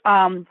do it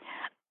 3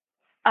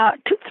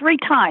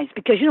 times,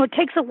 because, it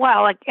takes a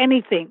while, like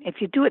anything.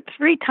 If you do it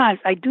 3 times,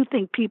 I do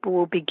think people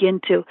will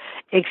begin to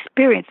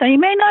experience. Now, you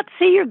may not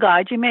see your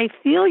guide. You may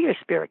feel your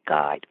spirit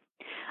guide.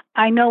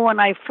 I know when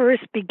I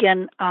first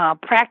began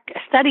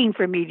studying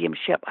for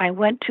mediumship, I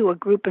went to a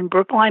group in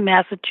Brookline,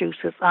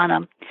 Massachusetts on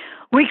a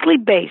weekly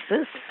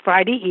basis,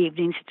 Friday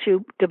evenings,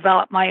 to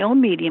develop my own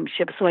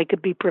mediumship so I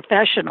could be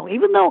professional.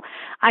 Even though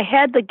I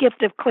had the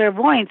gift of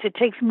clairvoyance, it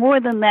takes more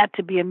than that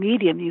to be a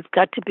medium. You've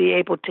got to be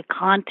able to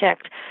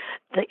contact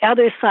the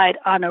other side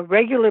on a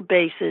regular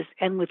basis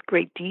and with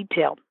great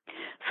detail.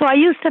 So I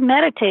used to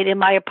meditate in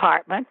my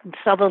apartment in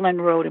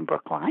Sutherland Road in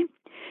Brookline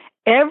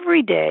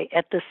every day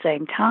at the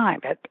same time.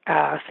 It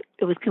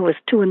was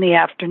 2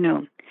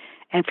 p.m.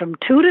 And from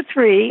 2 to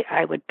 3,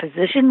 I would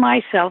position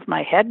myself,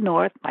 my head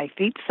north, my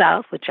feet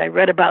south, which I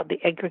read about the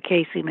Edgar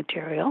Cayce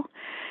material,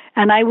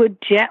 and I would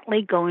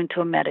gently go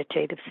into a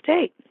meditative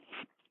state.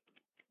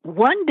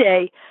 One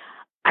day,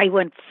 I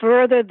went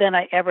further than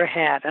I ever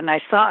had, and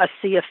I saw a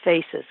sea of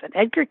faces. And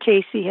Edgar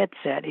Cayce had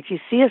said, if you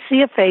see a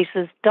sea of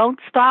faces, don't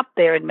stop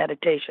there in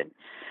meditation.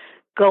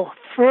 Go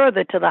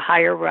further to the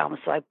higher realm.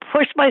 So I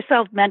pushed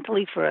myself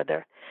mentally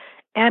further.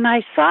 And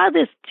I saw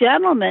this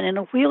gentleman in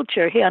a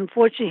wheelchair. He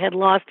unfortunately had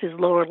lost his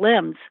lower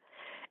limbs.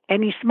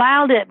 And he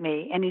smiled at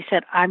me and he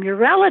said, I'm your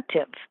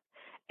relative.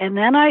 And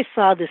then I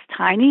saw this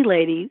tiny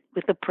lady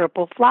with a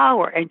purple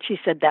flower. And she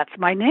said, that's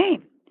my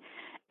name.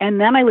 And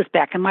then I was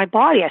back in my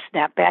body. I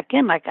snapped back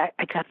in like I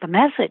got the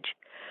message.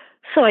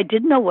 So I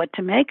didn't know what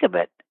to make of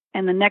it.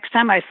 And the next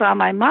time I saw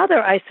my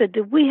mother, I said,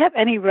 did we have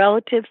any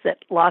relatives that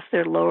lost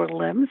their lower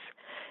limbs?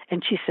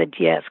 And she said,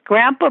 yes.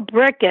 Grandpa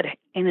Brickett,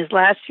 in his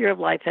last year of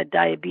life, had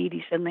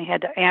diabetes, and they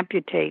had to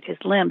amputate his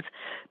limbs.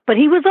 But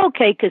he was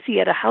okay because he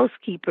had a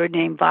housekeeper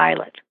named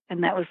Violet,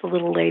 and that was the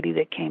little lady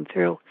that came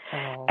through.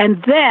 Oh.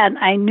 And then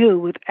I knew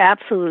with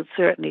absolute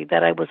certainty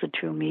that I was a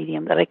true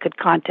medium, that I could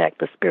contact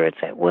the spirits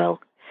at will.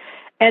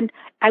 And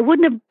I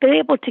wouldn't have been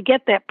able to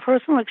get that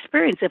personal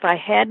experience if I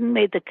hadn't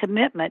made the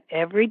commitment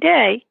every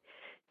day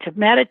to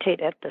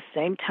meditate at the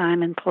same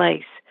time and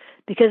place.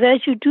 Because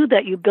as you do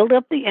that, you build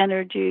up the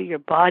energy, your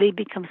body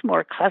becomes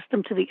more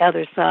accustomed to the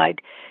other side,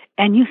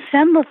 and you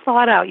send the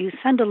thought out, you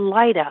send a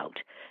light out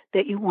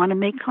that you want to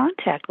make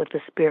contact with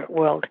the spirit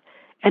world.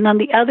 And on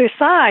the other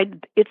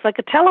side, it's like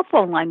a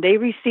telephone line. They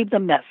receive the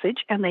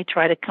message, and they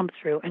try to come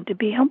through and to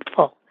be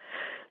helpful.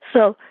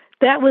 So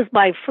that was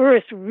my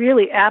first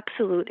really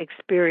absolute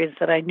experience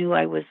that I knew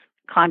I was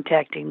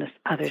contacting this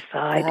other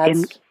side. That's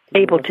and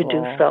able to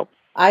do so.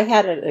 I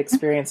had an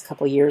experience a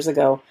couple of years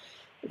ago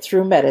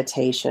through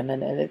meditation,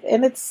 and it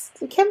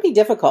can be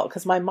difficult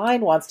because my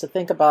mind wants to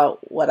think about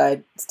what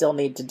I still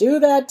need to do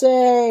that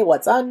day,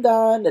 what's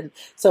undone, and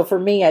so for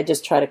me, I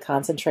just try to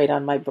concentrate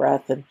on my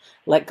breath and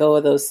let go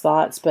of those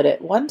thoughts. But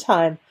at one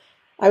time,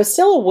 I was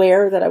still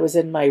aware that I was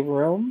in my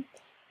room,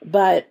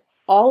 but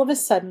all of a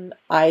sudden,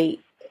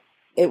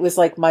 it was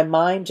like my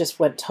mind just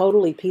went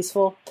totally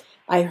peaceful.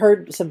 I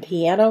heard some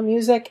piano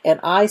music,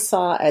 and I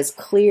saw as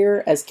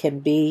clear as can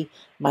be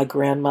my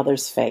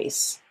grandmother's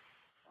face.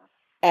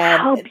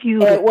 And how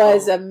beautiful. It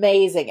was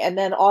amazing. And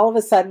then all of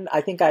a sudden, I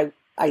think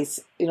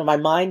my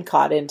mind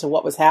caught into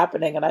what was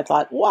happening, and I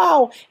thought,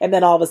 wow. And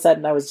then all of a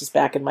sudden I was just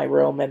back in my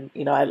room, and,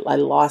 I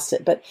lost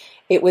it. But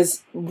it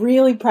was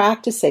really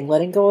practicing,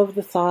 letting go of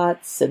the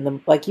thoughts.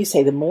 And like you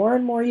say, the more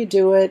and more you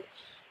do it,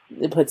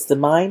 it puts the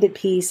mind at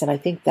peace. And I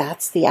think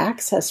that's the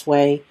access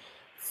way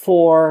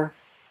for,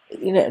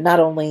 not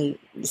only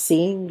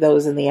seeing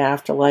those in the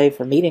afterlife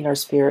or meeting our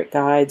spirit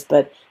guides,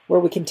 but where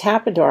we can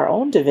tap into our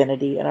own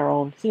divinity and our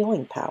own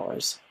healing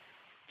powers.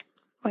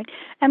 Right.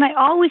 And I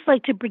always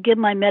like to begin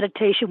my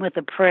meditation with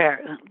a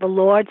prayer, the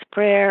Lord's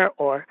Prayer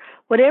or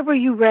whatever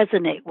you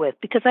resonate with,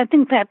 because I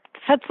think that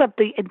sets up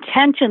the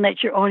intention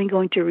that you're only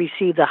going to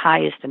receive the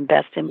highest and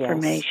best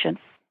information.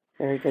 Yes.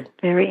 Very good.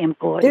 Very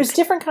important. There's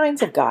different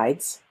kinds of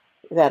guides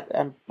that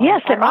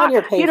yes, I'm on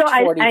your page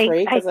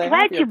 43. I'm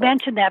glad you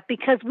mentioned that,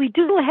 because we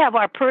do have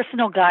our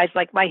personal guides,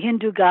 like my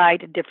Hindu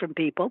guide and different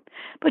people,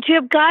 but you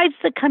have guides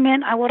that come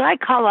in on what I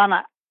call on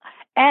a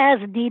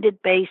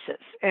as-needed basis.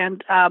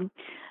 And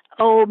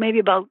maybe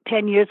about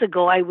 10 years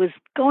ago, I was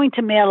going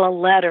to mail a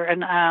letter,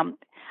 and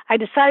I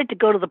decided to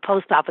go to the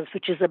post office,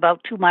 which is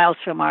about 2 miles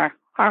from our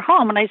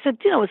home. And I said,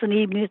 it was an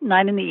evening,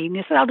 9 in the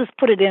evening. I said, I'll just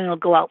put it in and it'll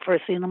go out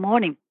first thing in the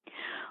morning.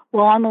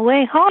 Well, on the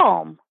way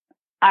home,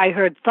 I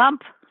heard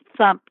thump,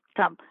 thump,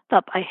 thump,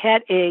 thump. I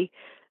had a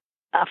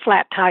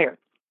flat tire.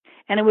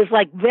 And it was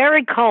like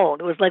very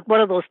cold. It was like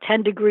one of those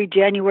 10-degree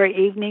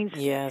January evenings.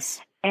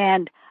 Yes.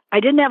 And I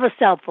didn't have a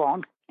cell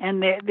phone.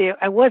 And there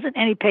wasn't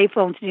any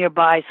payphones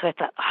nearby. So I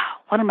thought,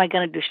 what am I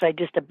going to do? Should I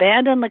just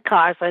abandon the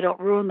car so I don't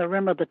ruin the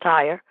rim of the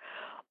tire?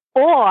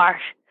 Or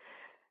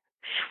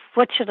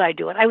what should I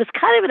do? And I was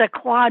kind of in a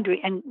quandary.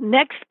 And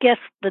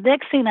the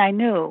next thing I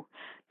knew,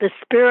 the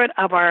spirit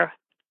of our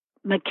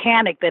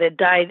mechanic that had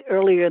died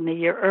earlier in the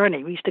year,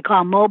 Ernie. We used to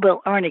call him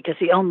Mobile Ernie because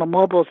he owned the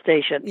mobile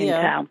station in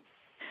town.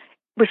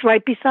 Was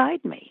right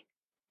beside me,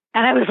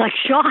 and I was like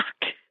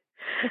shocked.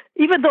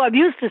 Even though I'm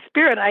used to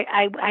spirit,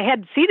 I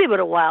hadn't seen him in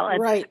a while.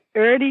 And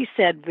Ernie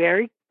said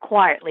very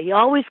quietly, he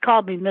always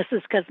called me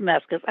Mrs.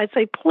 Kuzmeskus. I'd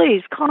say,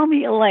 please call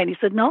me Elaine. He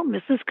said, no,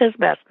 Mrs.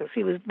 Kuzmeskus.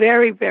 He was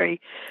very,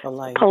 very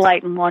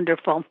polite and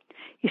wonderful.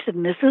 He said,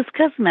 Mrs.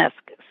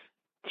 Kuzmeskus,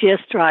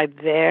 just drive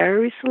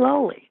very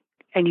slowly,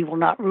 and you will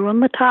not ruin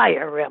the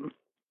tire rim.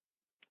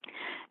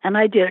 And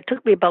I did. It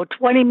took me about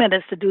 20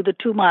 minutes to do the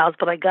 2 miles,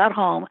 but I got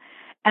home,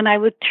 and I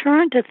would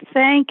turn to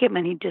thank him,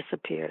 and he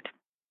disappeared.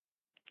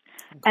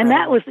 Incredible. And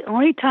that was the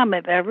only time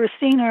I've ever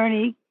seen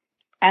Ernie,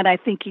 and I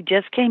think he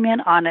just came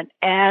in on an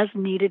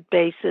as-needed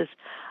basis.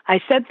 I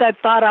sent that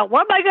thought out,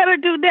 what am I going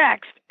to do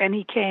next? And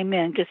he came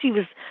in because he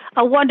was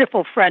a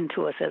wonderful friend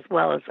to us as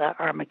well as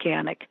our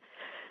mechanic.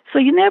 So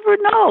you never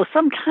know.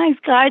 Sometimes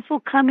guides will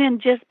come in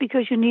just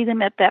because you need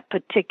them at that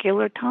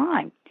particular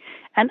time.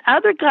 And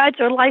other guides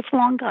are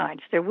lifelong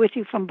guides. They're with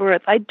you from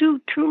birth. I do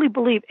truly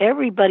believe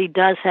everybody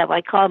does have,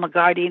 I call them a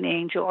guardian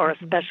angel or a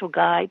special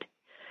guide.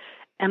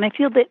 And I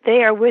feel that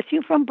they are with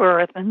you from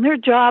birth, and their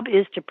job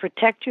is to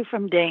protect you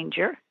from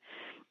danger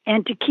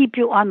and to keep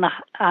you on the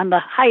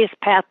highest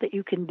path that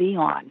you can be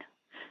on,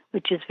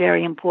 which is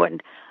very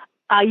important.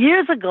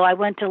 Years ago, I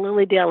went to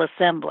Lilydale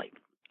Assembly,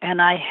 and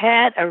I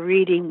had a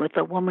reading with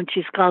a woman.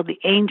 She's called the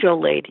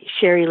Angel Lady,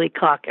 Sherry Lee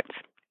Calkins.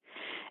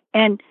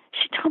 And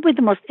she told me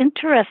the most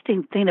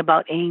interesting thing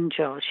about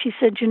angels. She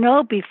said,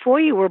 before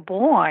you were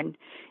born,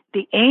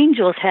 the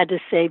angels had to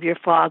save your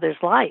father's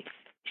life.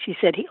 She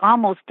said he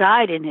almost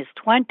died in his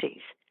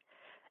 20s.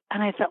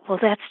 And I thought, well,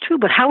 that's true,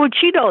 but how would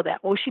she know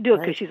that? Well, she do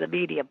it because she's a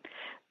medium.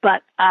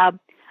 But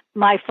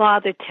my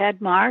father,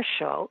 Ted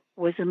Marshall,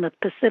 was in the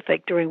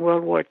Pacific during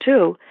World War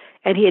II,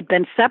 and he had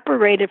been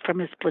separated from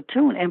his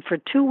platoon. And for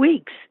 2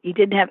 weeks, he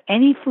didn't have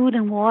any food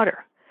and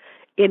water.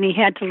 And he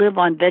had to live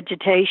on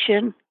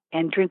vegetation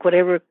and drink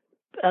whatever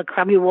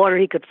crummy water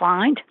he could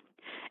find.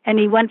 And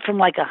he went from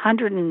like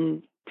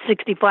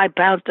 165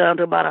 pounds down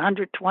to about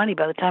 120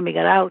 by the time he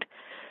got out.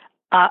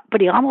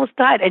 But he almost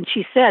died. And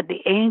she said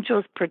the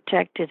angels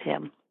protected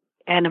him.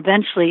 And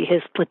eventually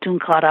his platoon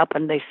caught up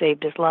and they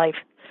saved his life.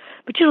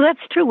 But, that's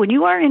true. When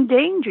you are in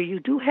danger, you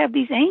do have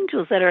these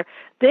angels that are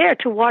there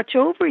to watch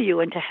over you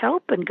and to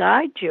help and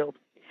guide you.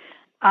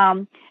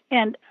 And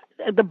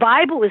the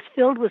Bible is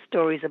filled with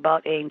stories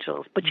about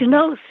angels. But,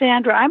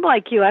 Sandra, I'm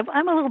like you.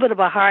 I'm a little bit of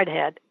a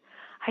hardhead.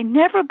 I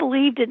never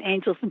believed in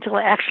angels until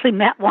I actually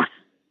met one.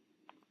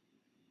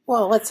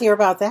 Well, let's hear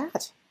about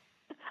that.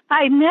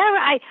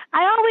 I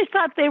always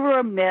thought they were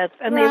a myth,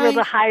 and they were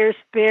the higher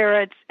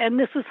spirits, and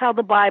this is how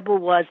the Bible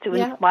was to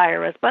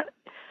inspire us. But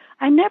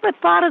I never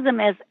thought of them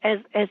as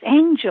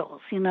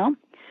angels,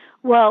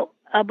 Well,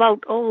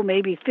 about,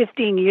 maybe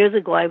 15 years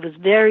ago, I was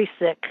very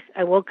sick.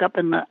 I woke up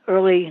in the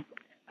early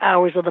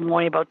hours of the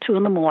morning, about 2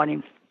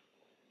 a.m.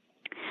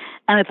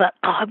 And I thought,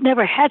 I've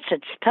never had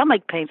such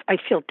stomach pains. I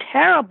feel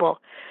terrible.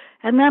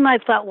 And then I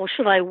thought, well,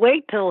 should I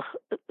wait till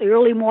the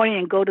early morning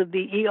and go to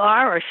the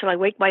ER, or should I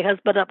wake my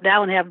husband up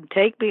now and have him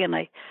take me? And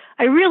I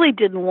really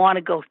didn't want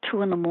to go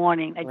 2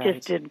 a.m. I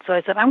just didn't. So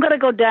I said, I'm going to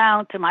go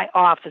down to my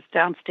office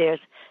downstairs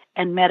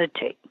and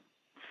meditate.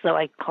 So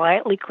I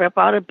quietly crept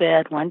out of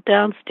bed, went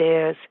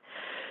downstairs,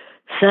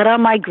 sat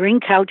on my green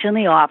couch in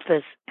the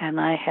office, and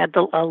I had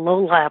a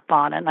low lap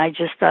on, and I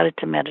just started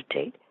to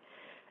meditate.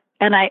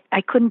 And I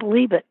couldn't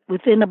believe it.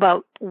 Within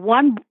about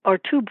 1 or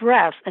 2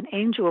 breaths, an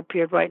angel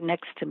appeared right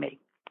next to me.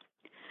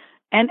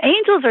 And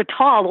angels are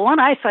tall. The one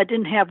I saw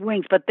didn't have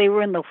wings, but they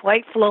were in the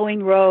white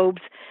flowing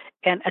robes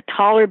and a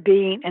taller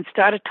being, and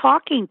started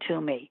talking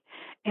to me.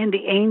 And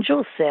the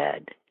angel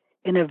said,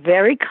 in a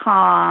very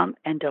calm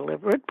and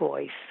deliberate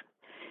voice,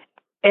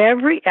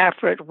 every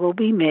effort will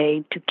be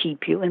made to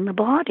keep you in the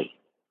body.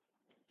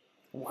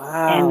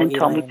 Wow. And then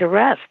told me to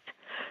rest.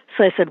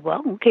 So I said,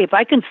 well, okay, if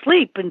I can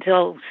sleep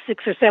until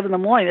 6 or 7 in the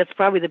morning, that's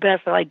probably the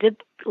best. So I did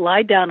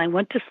lie down. I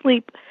went to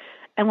sleep.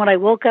 And when I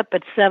woke up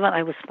at 7,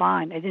 I was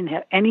fine. I didn't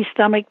have any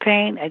stomach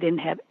pain. I didn't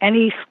have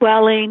any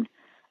swelling.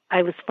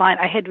 I was fine.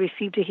 I had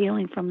received a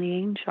healing from the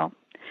angel.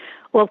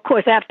 Well, of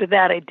course, after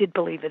that, I did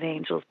believe in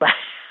angels, but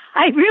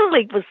I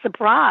really was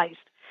surprised.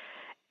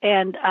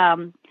 And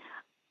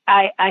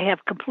I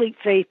have complete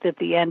faith that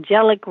the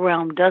angelic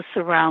realm does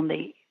surround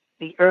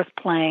the earth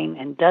plane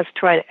and does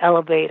try to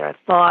elevate our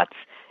thoughts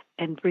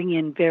and bring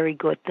in very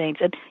good things.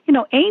 And,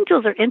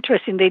 angels are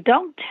interesting. They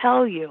don't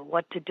tell you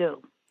what to do,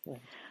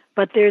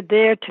 but they're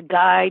there to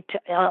guide, to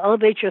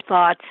elevate your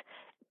thoughts.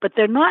 But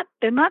they're not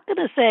going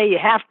to say you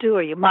have to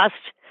or you must,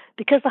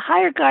 because the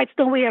higher guides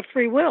know we have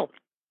free will.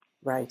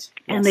 Right.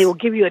 And they will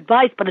give you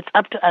advice, but it's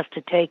up to us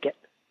to take it.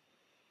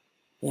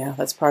 Yeah,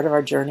 that's part of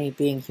our journey,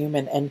 being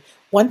human. And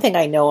one thing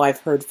I know I've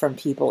heard from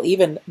people,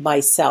 even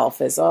myself,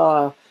 is,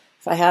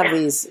 if I have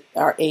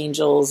our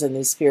angels and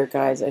these spirit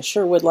guides, I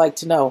sure would like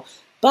to know.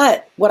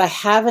 But what I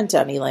haven't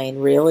done, Elaine,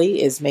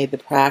 really is made the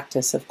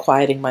practice of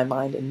quieting my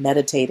mind and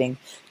meditating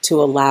to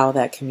allow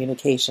that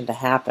communication to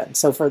happen.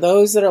 So for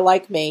those that are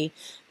like me,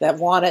 that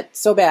want it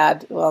so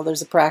bad, well,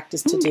 there's a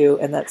practice to do,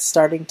 and that's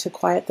starting to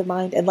quiet the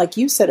mind. And like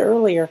you said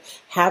earlier,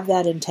 have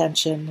that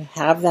intention,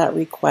 have that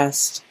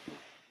request,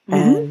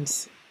 and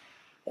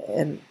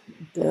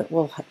they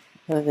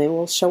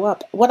will show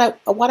up. What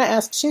I want to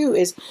ask too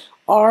is,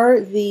 are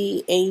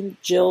the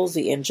angels,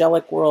 the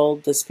angelic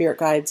world, the spirit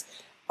guides,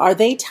 are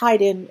they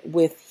tied in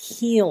with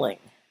healing?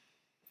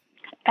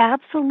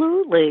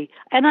 Absolutely.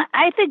 And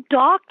I think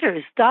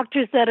doctors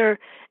that are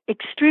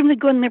extremely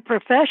good in their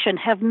profession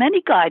have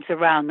many guides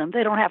around them.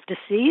 They don't have to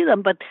see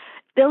them, but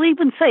they'll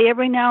even say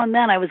every now and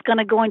then, I was going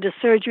to go into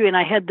surgery and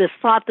I had this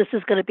thought, this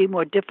is going to be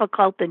more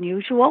difficult than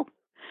usual.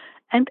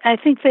 And I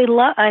think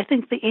I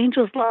think the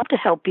angels love to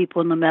help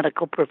people in the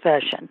medical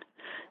profession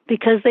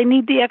because they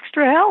need the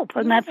extra help,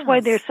 and that's why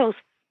they're so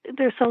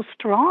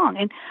strong.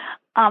 And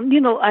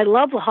I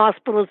love the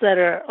hospitals that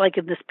are like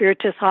in the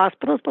Spiritist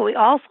hospitals, but we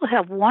also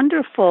have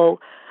wonderful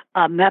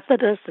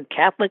Methodist and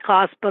Catholic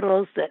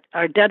hospitals that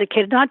are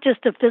dedicated not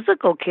just to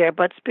physical care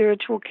but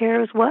spiritual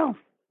care as well.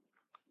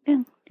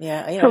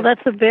 So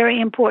that's a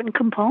very important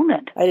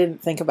component. I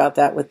didn't think about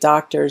that with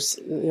doctors.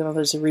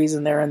 There's a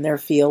reason they're in their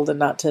field, and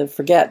not to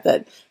forget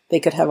that they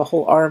could have a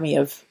whole army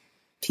of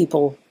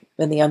people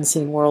in the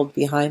unseen world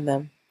behind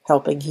them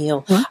helping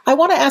heal. Mm-hmm. I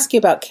want to ask you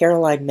about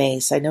Caroline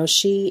Myss. I know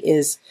she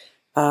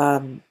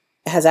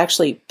has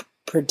actually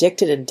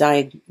predicted and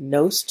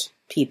diagnosed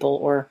people,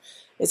 or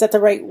is that the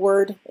right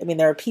word? I mean,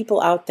 there are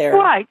people out there.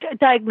 Right,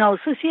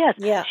 diagnosis, yes.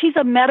 Yeah. She's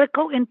a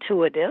medical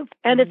intuitive,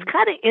 and it's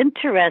kind of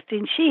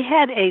interesting. She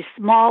had a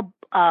small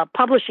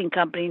publishing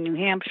company in New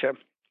Hampshire,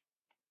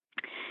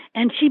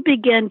 and she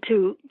began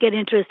to get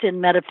interested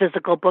in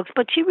metaphysical books,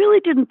 but she really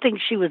didn't think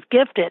she was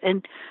gifted.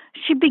 And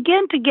she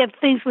began to get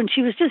things when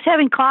she was just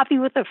having coffee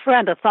with a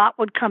friend, a thought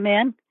would come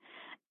in,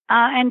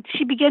 and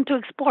she began to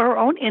explore her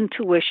own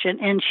intuition,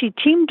 and she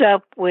teamed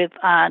up with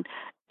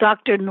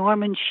Dr.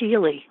 Norman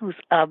Shealy, who's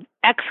an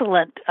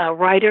excellent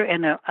writer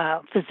and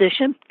a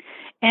physician.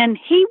 And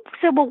he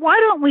said, well, why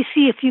don't we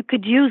see if you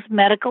could use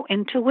medical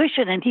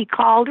intuition? And he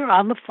called her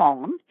on the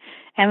phone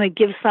and would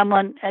give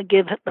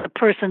the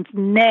person's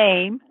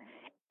name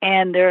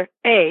and their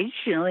age.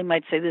 They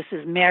might say, this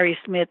is Mary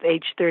Smith,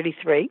 age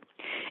 33.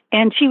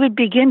 And she would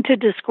begin to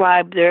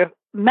describe their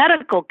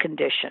medical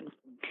condition.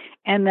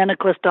 And then, of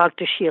course,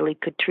 Dr. Shealy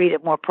could treat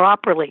it more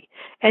properly.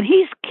 And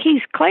he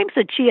claims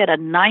that she had a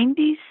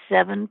 97%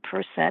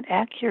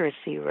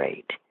 accuracy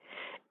rate.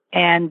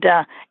 And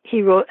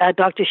he wrote.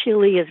 Dr.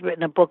 Shealy has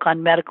written a book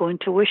on medical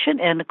intuition,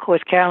 and of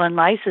course, Caroline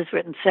Myss has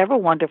written several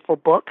wonderful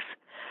books.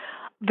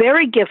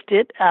 Very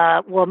gifted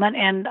woman,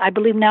 and I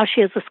believe now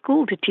she has a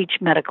school to teach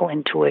medical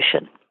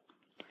intuition.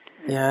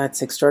 Yeah,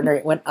 it's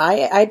extraordinary. When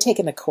I'd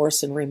taken a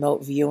course in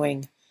remote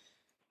viewing.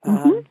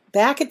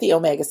 Back at the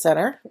Omega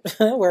Center,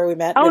 where we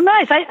met. Oh,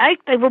 nice. I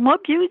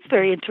remote view is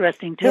very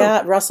interesting, too.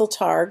 Yeah, Russell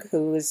Targ,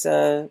 who is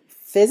a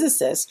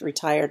physicist,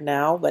 retired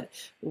now, but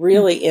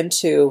really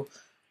into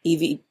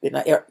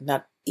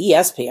not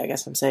ESP, I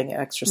guess I'm saying,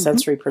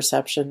 extrasensory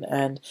perception,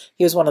 and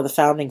he was one of the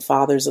founding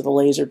fathers of the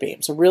laser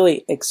beam, so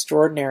really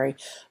extraordinary.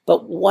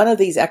 But one of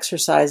these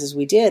exercises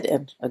we did,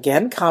 and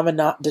again, common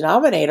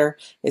denominator,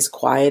 is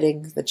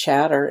quieting the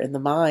chatter in the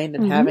mind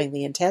and having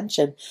the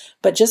intention,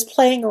 but just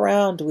playing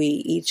around. We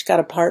each got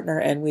a partner,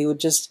 and we would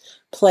just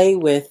play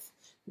with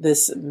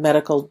this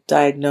medical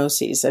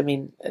diagnoses. I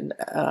mean,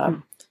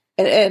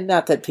 and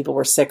not that people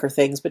were sick or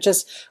things, but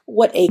just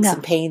what aches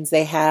and pains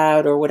they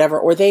had or whatever,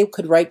 or they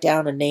could write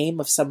down a name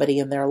of somebody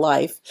in their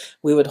life.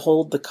 We would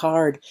hold the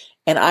card.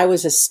 And I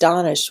was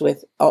astonished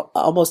with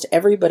almost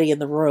everybody in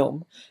the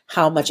room,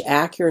 how much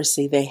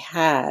accuracy they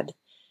had.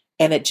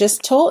 And it's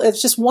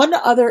just one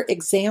other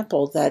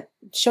example that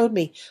showed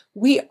me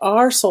we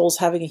are souls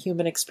having a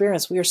human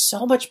experience. We are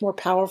so much more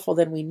powerful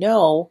than we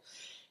know.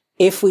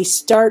 If we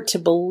start to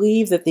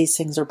believe that these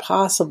things are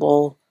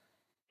possible,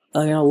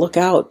 look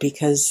out,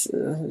 because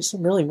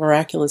some really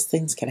miraculous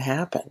things can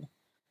happen.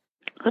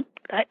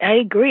 I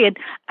agree. And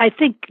I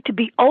think to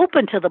be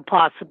open to the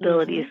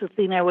possibility is the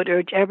thing I would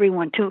urge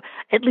everyone to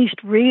at least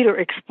read or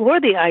explore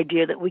the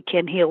idea that we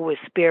can heal with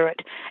spirit.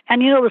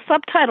 And, the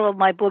subtitle of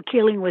my book,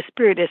 Healing with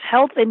Spirit, is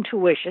Health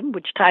Intuition,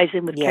 which ties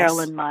in with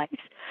Caroline Myss,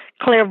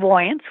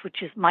 Clairvoyance,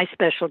 which is my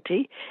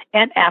specialty,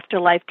 and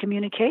Afterlife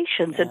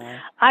Communications. And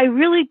I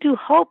really do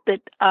hope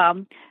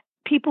that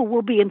people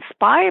will be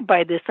inspired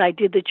by this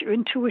idea that your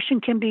intuition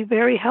can be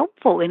very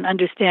helpful in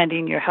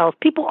understanding your health.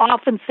 People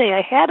often say,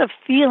 I had a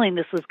feeling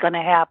this was going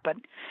to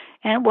happen.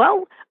 And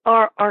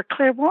our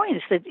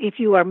clairvoyance, that if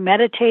you are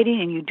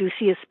meditating and you do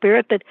see a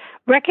spirit, that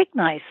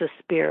recognize the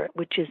spirit,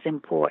 which is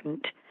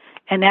important.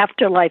 And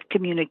afterlife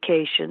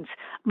communications.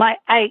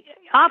 I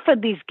often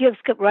these gifts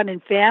could run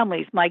in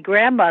families. My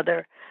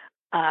grandmother,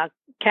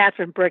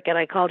 Catherine Brickett,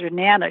 I called her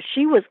Nana,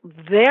 she was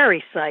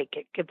very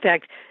psychic. In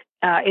fact,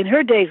 in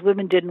her days,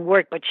 women didn't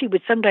work, but she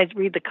would sometimes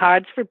read the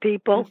cards for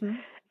people.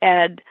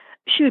 And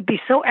she would be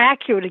so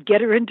accurate to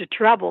get her into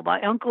trouble.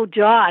 My Uncle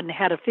John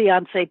had a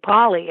fiancee,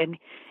 Polly, and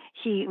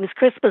it was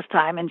Christmas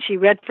time, and she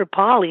read for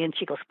Polly, and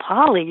she goes,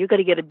 Polly, you're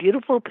going to get a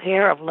beautiful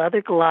pair of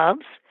leather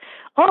gloves.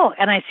 Oh,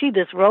 and I see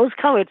this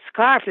rose-colored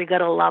scarf. You're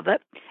going to love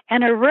it.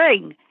 And a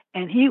ring.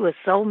 And he was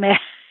so mad.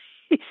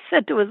 He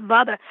said to his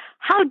mother,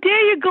 how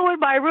dare you go in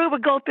my room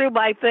and go through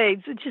my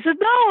things? And she said,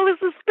 no, it was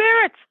the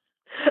spirits.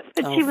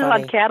 And she was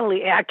funny.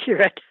 uncannily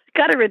accurate.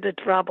 Got her into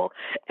trouble.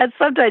 And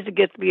sometimes it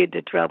gets me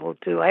into trouble,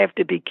 too. I have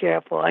to be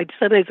careful.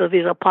 Sometimes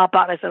these will pop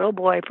out. I said, oh,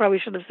 boy, I probably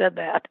shouldn't have said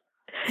that.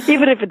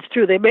 Even if it's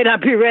true, they may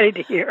not be ready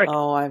to hear it.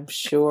 Oh, I'm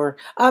sure.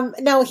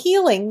 Now,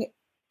 healing,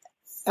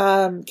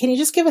 can you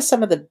just give us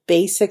some of the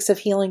basics of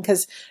healing?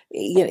 Because,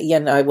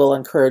 I will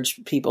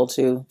encourage people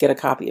to get a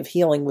copy of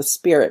Healing with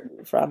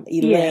Spirit from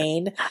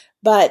Elaine. Yeah.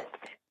 But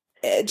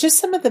just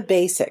some of the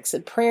basics.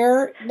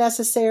 Prayer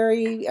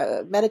necessary?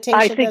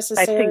 Meditation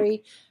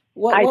necessary?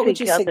 What would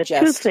you suggest?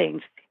 The two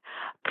things.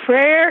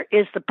 Prayer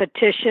is the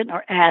petition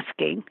or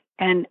asking,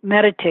 and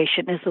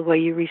meditation is the way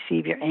you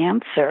receive your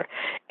answer.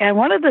 And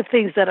one of the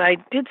things that I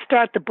did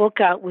start the book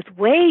out with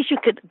ways you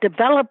could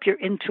develop your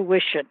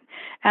intuition.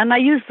 And I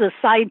used the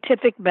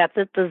scientific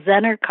method, the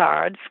Zener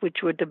cards, which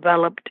were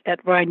developed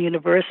at Ryan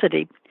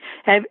University.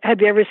 Have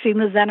you ever seen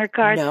the Zener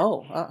cards?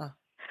 No.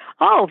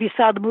 Oh, if you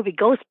saw the movie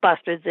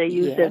Ghostbusters, they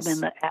used them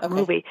in the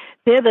movie.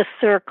 They're the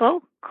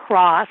circle,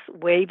 cross,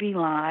 wavy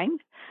line.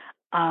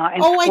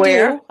 And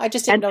square, I do. I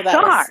just didn't know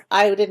that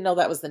I didn't know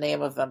that was the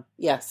name of them.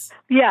 Yes.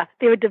 Yeah,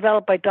 they were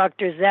developed by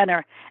Dr.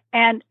 Zener.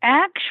 And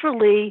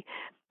actually,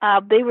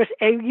 they were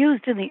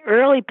used in the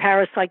early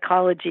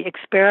parapsychology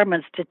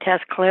experiments to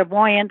test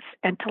clairvoyance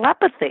and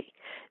telepathy,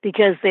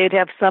 because they'd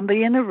have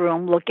somebody in the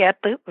room look at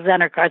the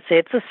Zener card, say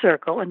it's a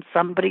circle, and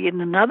somebody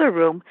in another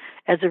room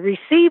as a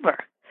receiver.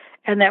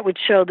 And that would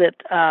show that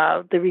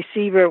the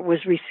receiver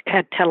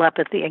had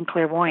telepathy and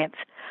clairvoyance.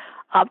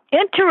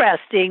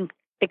 Interesting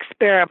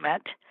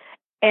experiment.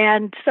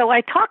 And so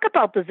I talk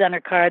about the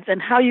Zener cards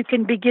and how you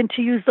can begin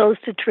to use those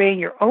to train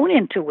your own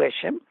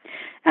intuition.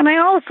 And I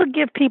also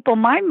give people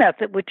my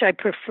method, which I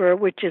prefer,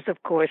 which is,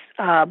 of course,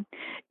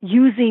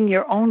 using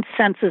your own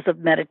senses of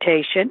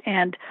meditation.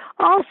 And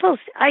also,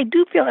 I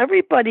do feel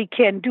everybody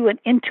can do an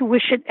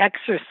intuition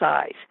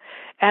exercise.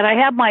 And I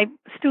have my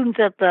students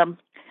at the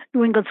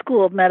New England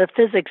School of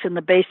Metaphysics in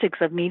the Basics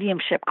of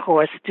Mediumship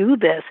course do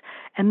this.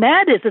 And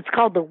that is, it's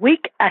called the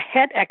Week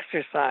Ahead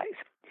exercise.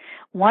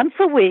 Once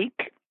a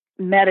week,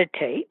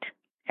 meditate,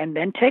 and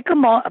then take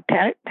a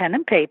pen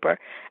and paper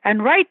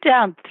and write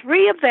down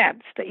 3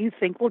 events that you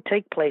think will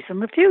take place in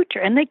the future.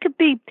 And they could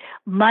be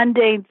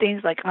mundane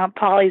things like Aunt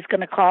Polly's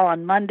going to call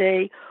on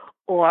Monday,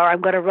 or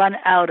I'm going to run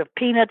out of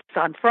peanuts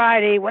on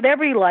Friday,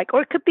 whatever you like.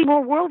 Or it could be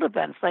more world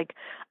events, like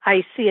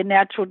I see a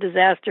natural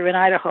disaster in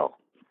Idaho.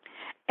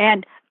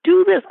 And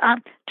do this,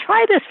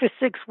 try this for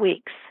 6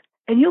 weeks,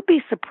 and you'll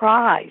be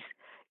surprised.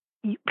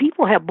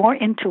 People have more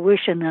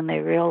intuition than they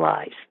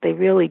realize. They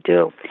really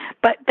do.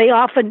 But they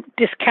often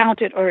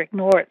discount it or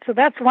ignore it. So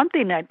that's one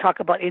thing I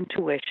talk about,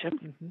 intuition.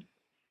 Mm-hmm.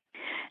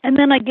 And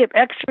then I give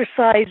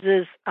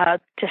exercises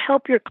to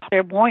help your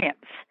clairvoyance,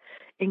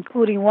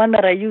 including one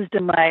that I used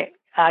in my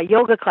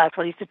yoga class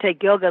when I used to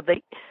take yoga.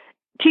 The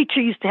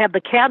teacher used to have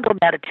the candle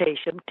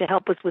meditation to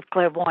help us with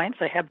clairvoyance.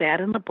 I have that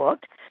in the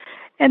book.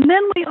 And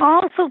then we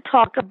also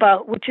talk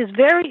about, which is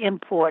very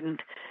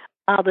important,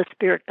 the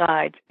spirit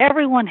guides.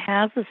 Everyone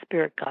has a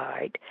spirit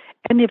guide.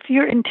 And if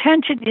your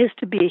intention is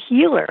to be a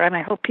healer, and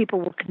I hope people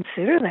will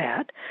consider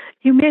that,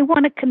 you may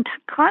want to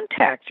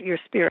contact your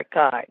spirit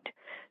guide.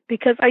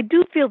 Because I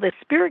do feel that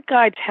spirit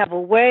guides have a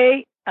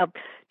way of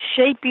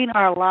shaping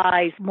our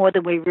lives more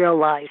than we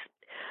realize.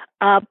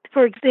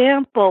 For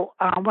example,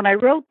 when I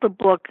wrote the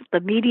book, The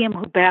Medium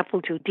Who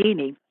Baffled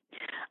Houdini,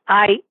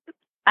 I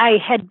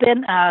had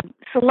been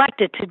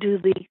selected to do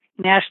the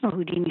National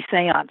Houdini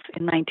Seance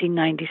in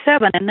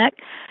 1997, and that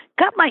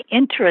got my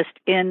interest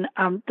in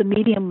the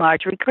medium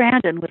Marjorie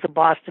Crandon, was a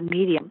Boston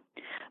medium.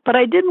 But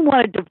I didn't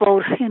want to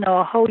devote,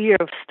 a whole year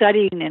of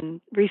studying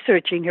and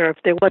researching her if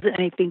there wasn't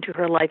anything to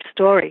her life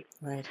story.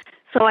 Right.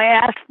 So I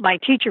asked my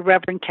teacher,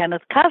 Reverend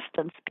Kenneth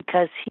Custance,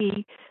 because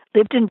he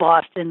lived in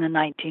Boston in the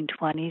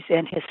 1920s,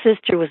 and his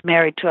sister was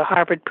married to a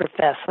Harvard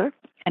professor,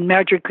 and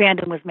Marjorie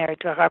Crandon was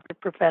married to a Harvard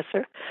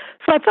professor.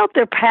 So I felt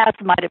their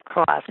paths might have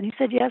crossed. And he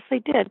said, yes, they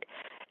did.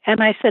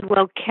 And I said,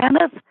 well,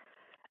 Kenneth,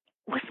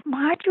 was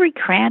Marjorie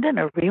Crandon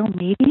a real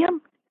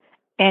medium?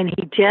 And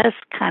he just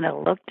kind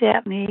of looked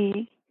at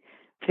me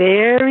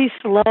very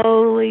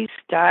slowly,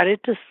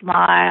 started to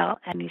smile,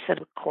 and he said,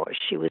 of course,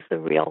 she was a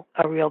real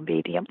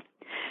medium.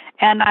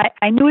 And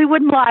I knew he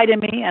wouldn't lie to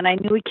me, and I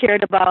knew he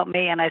cared about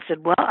me, and I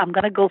said, well, I'm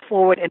going to go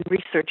forward and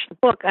research the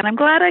book. And I'm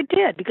glad I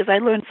did, because I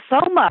learned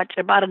so much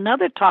about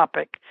another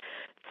topic,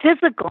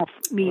 physical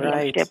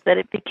mediumship, right, that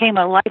it became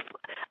a life.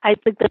 I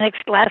think the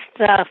last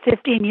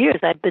 15 years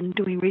I've been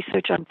doing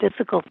research on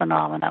physical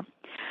phenomena.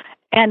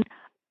 And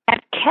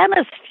at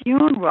Kenneth's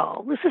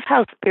funeral, this is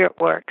how spirit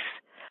works.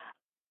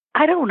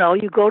 I don't know,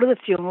 you go to the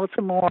funeral, it's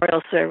a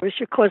memorial service,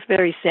 you're of course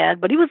very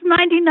sad, but he was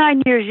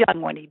 99 years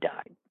young when he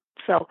died.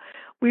 So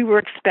we were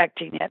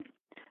expecting it.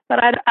 But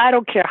I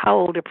don't care how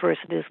old a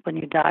person is when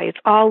you die. It's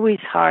always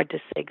hard to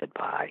say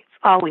goodbye. It's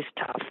always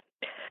tough.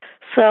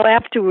 So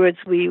afterwards,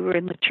 we were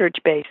in the church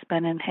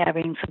basement and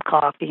having some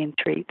coffee and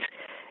treats.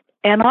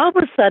 And all of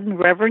a sudden,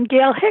 Reverend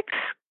Gail Hicks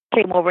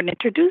came over and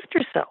introduced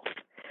herself.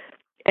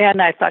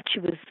 And I thought she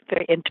was a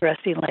very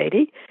interesting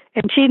lady.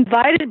 And she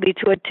invited me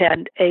to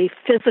attend a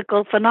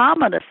physical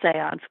phenomena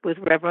seance with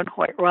Reverend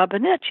Hoyt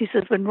Robinette. She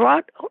says, when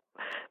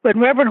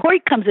Reverend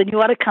Hoyt comes in, you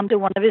ought to come to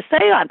one of his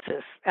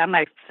seances. And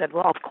I said,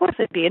 well, of course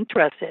I'd be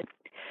interested.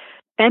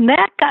 And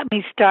that got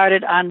me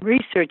started on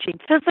researching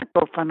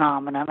physical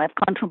phenomena. And I've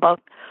gone to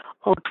about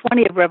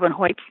 20 of Reverend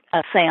Hoyt's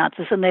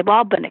seances, and they've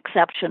all been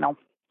exceptional.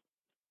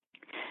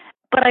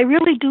 But I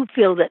really do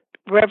feel that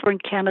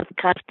Reverend Kenneth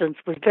Custance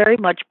was very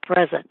much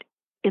present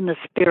in the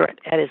spirit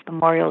at his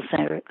memorial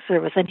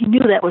service, and he knew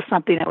that was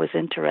something I was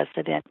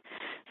interested in.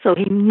 So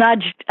he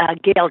nudged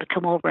Gail to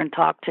come over and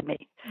talk to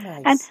me.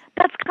 Nice. And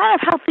that's kind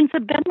of how things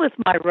have been with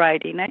my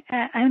writing.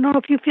 I don't know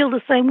if you feel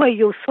the same way.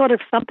 You'll sort of,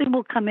 something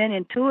will come in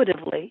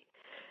intuitively,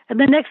 and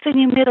the next thing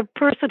you meet a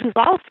person who's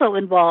also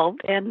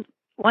involved, and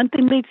one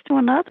thing leads to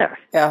another.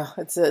 Yeah,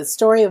 it's a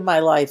story of my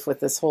life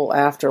with this whole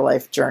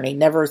afterlife journey,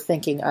 never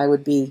thinking I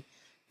would be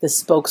the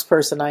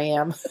spokesperson I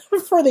am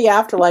for the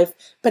afterlife,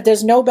 but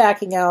there's no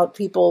backing out.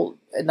 People,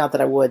 not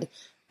that I would,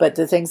 but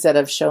the things that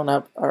have shown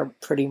up are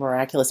pretty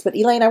miraculous. But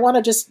Elaine, I want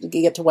to just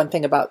get to one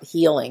thing about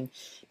healing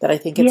that I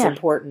think it's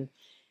important.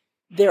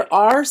 There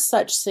are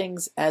such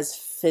things as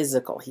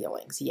physical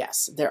healings.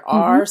 Yes, there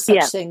are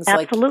such things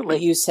absolutely.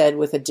 Like you said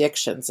with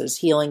addictions. There's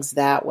healings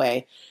that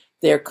way.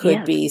 There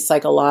could be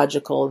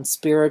psychological and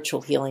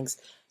spiritual healings.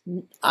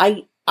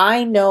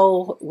 I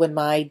know when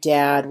my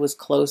dad was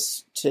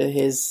close to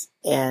his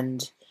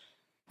end,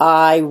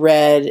 I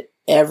read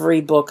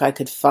every book I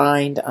could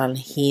find on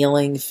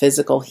healing,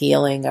 physical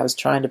healing. I was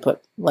trying to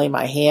lay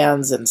my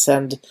hands and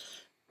send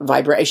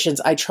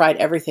vibrations. I tried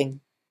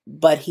everything,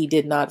 but he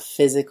did not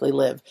physically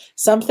live.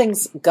 Some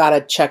things got to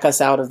check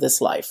us out of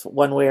this life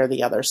one way or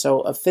the other.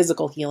 So a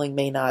physical healing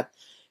may not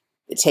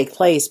take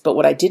place. But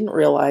what I didn't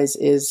realize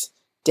is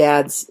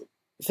Dad's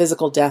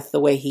physical death, the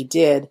way he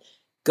did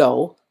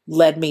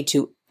led me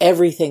to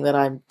everything that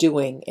I'm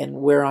doing and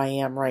where I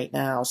am right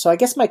now. So I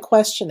guess my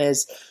question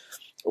is,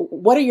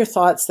 what are your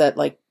thoughts that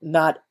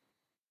not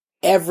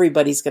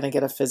everybody's going to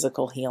get a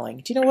physical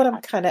healing? Do you know what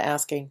I'm kind of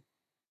asking?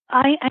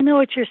 I know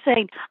what you're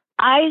saying.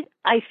 I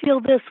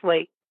feel this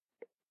way.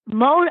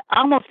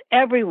 Almost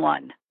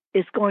everyone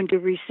is going to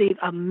receive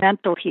a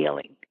mental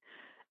healing,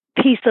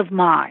 peace of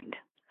mind,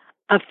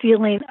 a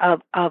feeling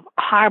of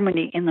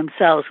harmony in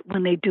themselves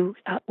when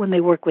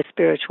they work with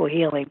spiritual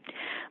healing.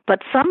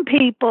 But some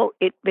people,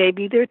 it may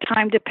be their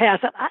time to pass.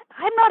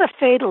 I'm not a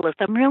fatalist.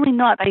 I'm really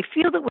not. I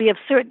feel that we have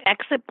certain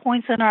exit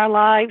points in our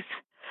lives.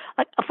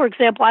 For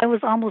example, I was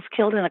almost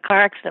killed in a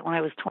car accident when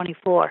I was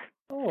 24.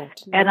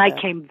 And I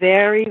came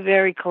very,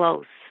 very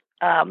close.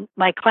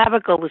 My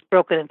clavicle was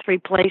broken in 3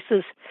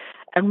 places,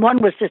 and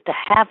one was just a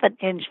half an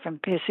inch from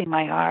piercing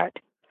my heart.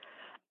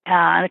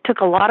 And it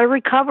took a lot of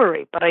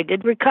recovery, but I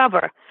did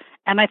recover.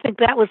 And I think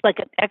that was like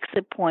an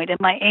exit point. And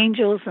my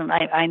angels, and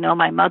I know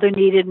my mother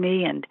needed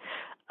me, and,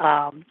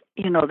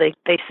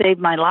 they saved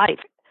my life.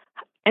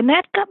 And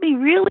that got me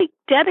really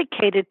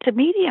dedicated to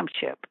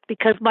mediumship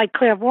because my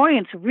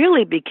clairvoyance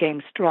really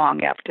became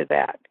strong after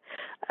that.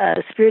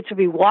 Spirits would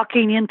be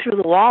walking in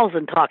through the walls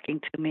and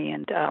talking to me,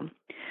 and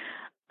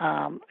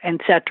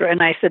et cetera.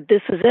 And I said,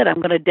 this is it.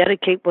 I'm going to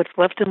dedicate what's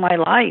left in my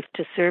life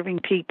to serving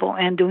people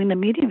and doing the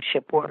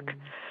mediumship work.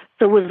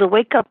 So it was a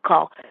wake-up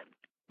call.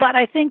 But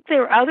I think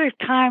there are other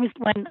times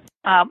when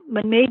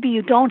maybe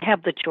you don't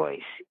have the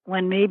choice,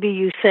 when maybe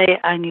you say,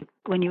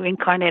 when you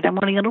incarnate, I'm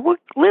only going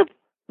to live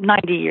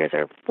 90 years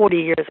or 40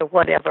 years or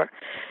whatever.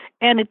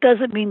 And it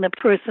doesn't mean the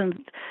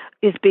person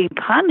is being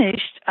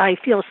punished. I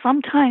feel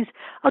sometimes,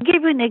 I'll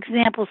give you an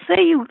example.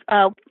 Say you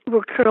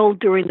were killed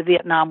during the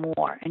Vietnam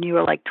War and you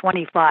were like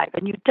 25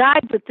 and you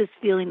died with this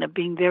feeling of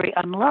being very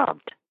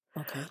unloved.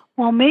 Okay.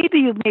 Well, maybe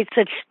you made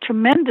such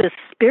tremendous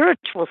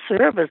spiritual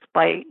service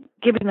by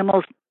giving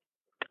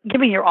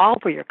your all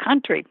for your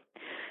country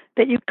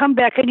that you come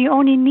back and you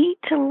only need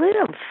to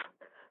live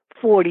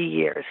 40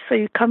 years. So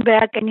you come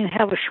back and you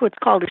have what's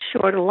called a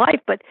shorter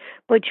life, but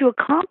you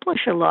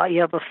accomplish a lot.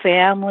 You have a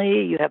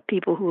family, you have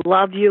people who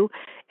love you,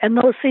 and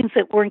those things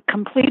that weren't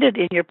completed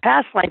in your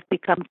past life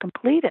become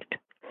completed.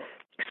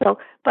 So,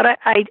 but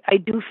I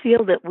do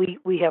feel that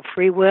we have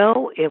free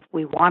will. If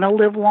we want to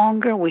live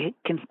longer, we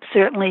can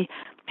certainly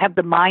have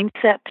the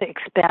mindset to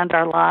expand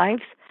our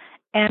lives.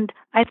 And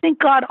I think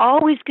God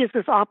always gives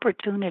us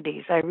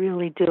opportunities. I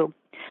really do.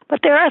 But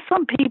there are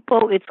some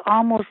people, it's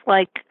almost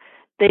like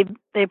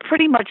they're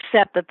pretty much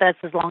set that that's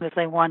as long as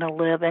they want to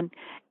live. And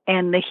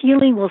the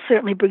healing will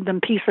certainly bring them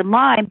peace of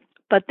mind,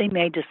 but they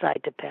may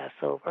decide to pass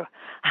over.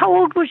 How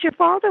old was your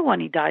father when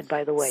he died,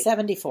 by the way?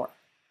 74.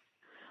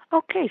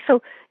 Okay,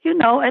 so,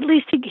 at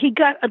least he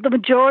got the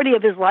majority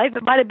of his life.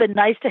 It might have been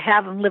nice to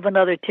have him live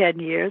another 10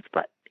 years,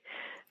 but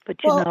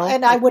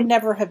and I would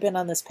never have been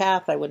on this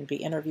path. I wouldn't be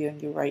interviewing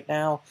you right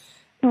now.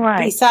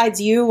 Right.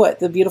 Besides you, what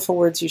the beautiful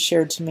words you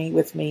shared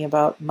with me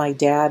about my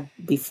dad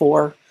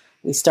before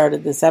we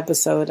started this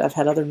episode. I've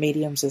had other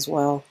mediums as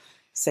well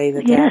say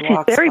that Yes, Dad he's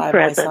walks very by my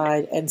present.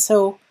 side, and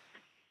so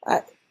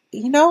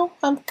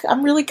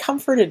I'm really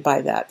comforted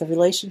by that. The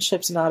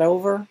relationship's not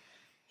over.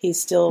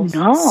 He's still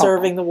No.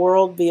 serving the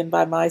world, being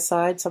by my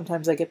side.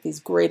 Sometimes I get these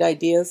great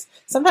ideas.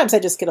 Sometimes I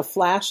just get a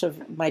flash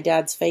of my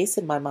dad's face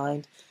in my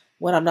mind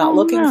when I'm not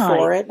looking Right.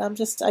 for it. And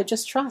I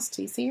just trust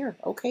he's here.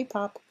 Okay,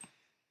 Pop.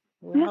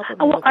 You're Yeah.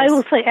 helping me with I this.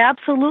 will say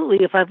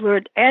absolutely, if I've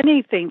learned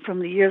anything from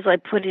the years I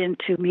put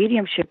into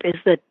mediumship, is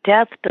that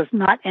death does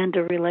not end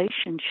a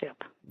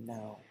relationship.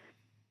 No.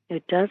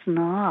 It does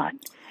not.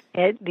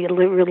 The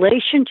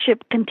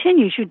relationship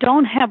continues. You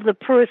don't have the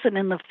person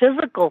in the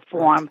physical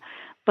form,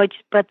 but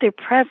their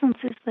presence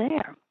is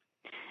there.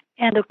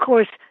 And of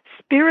course,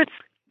 spirits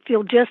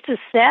feel just as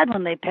sad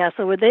when they pass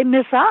away. They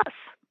miss us.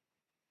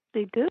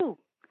 They do.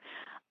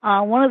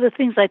 One of the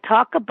things I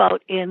talk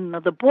about in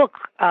the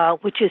book,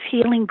 which is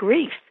healing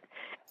grief,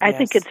 I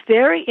think it's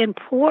very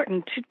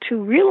important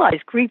to realize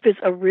grief is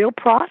a real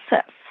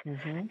process,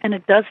 and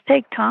it does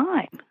take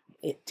time.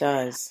 It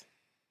does.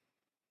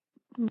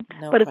 No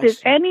but if question.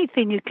 there's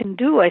anything you can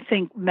do, I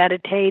think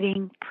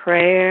meditating,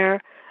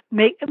 prayer,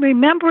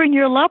 remembering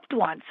your loved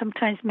ones,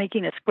 sometimes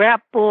making a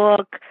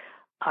scrapbook,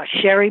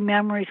 sharing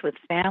memories with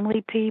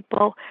family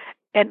people.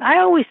 And I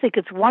always think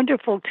it's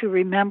wonderful to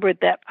remember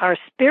that our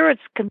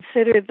spirits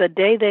consider the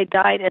day they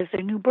died as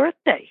their new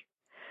birthday.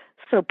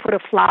 So put a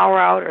flower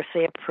out or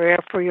say a prayer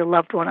for your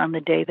loved one on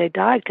the day they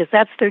died, because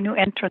that's their new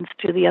entrance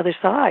to the other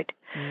side.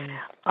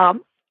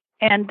 And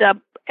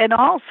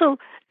also,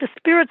 the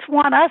spirits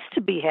want us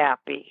to be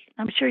happy.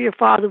 I'm sure your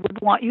father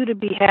would want you to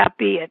be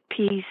happy, at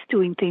peace,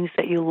 doing things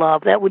that you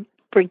love. That would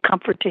bring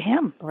comfort to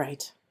him.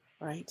 Right.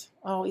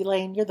 Oh,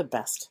 Elaine, you're the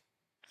best.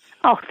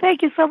 Oh,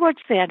 thank you so much,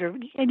 Sandra.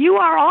 And you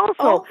are also.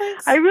 Oh,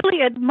 I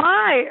really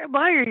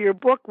admire your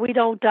book, We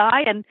Don't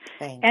Die,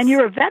 and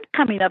your event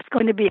coming up is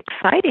going to be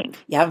exciting.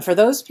 Yeah, and for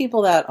those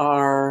people that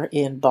are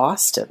in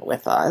Boston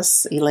with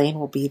us, Elaine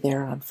will be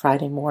there on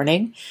Friday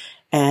morning,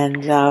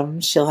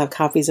 and she'll have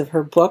copies of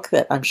her book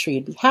that I'm sure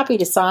you'd be happy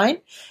to sign.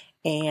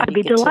 And I'd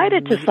be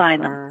delighted to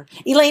sign them.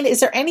 Elaine, is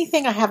there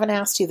anything I haven't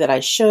asked you that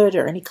I should,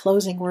 or any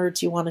closing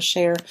words you want to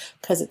share?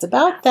 Because it's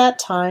about that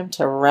time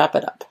to wrap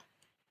it up.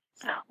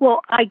 Well,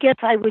 I guess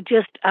I would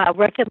just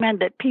recommend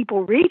that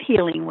people read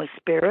Healing with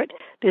Spirit.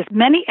 There's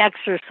many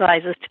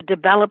exercises to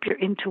develop your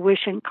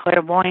intuition,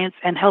 clairvoyance,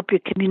 and help you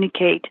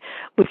communicate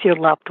with your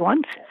loved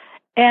ones.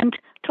 And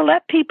to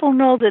let people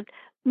know that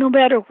no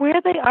matter where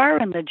they are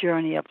in the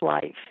journey of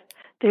life,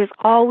 there's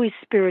always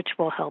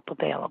spiritual help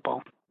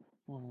available.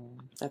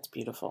 That's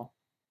beautiful.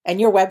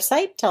 And your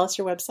website? Tell us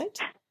your website.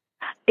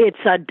 It's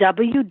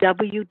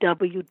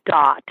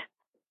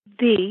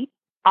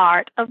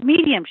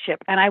www.theartofmediumship.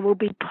 And I will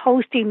be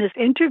posting this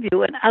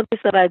interview and others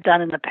that I've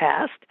done in the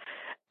past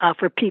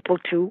for people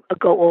to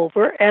go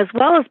over, as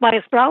well as my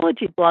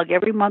astrology blog.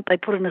 Every month I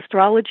put an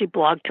astrology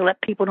blog to let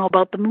people know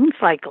about the moon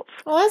cycles.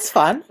 Oh, that's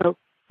fun. So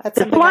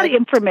there's a lot of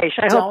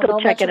information. I hope they'll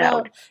check it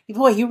out.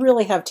 Boy, you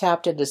really have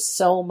tapped into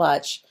so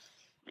much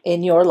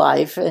in your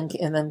life, and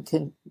then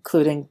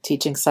including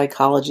teaching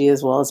psychology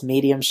as well as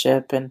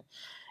mediumship. And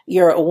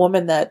you're a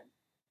woman that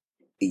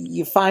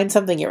you find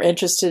something you're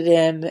interested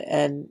in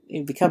and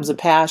it becomes a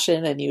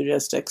passion, and you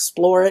just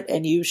explore it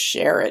and you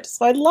share it.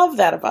 So I love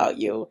that about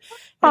you.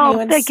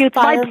 And thank you. It's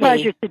my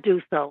pleasure to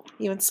do so.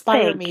 You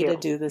inspire me to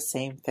do the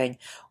same thing.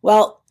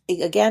 Well,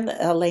 again,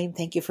 Elaine,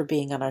 thank you for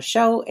being on our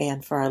show.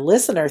 And for our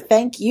listener,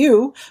 thank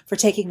you for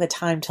taking the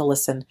time to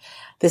listen.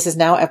 This is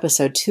now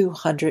episode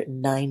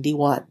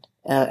 291.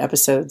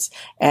 Episodes,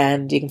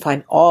 and you can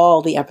find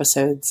all the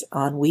episodes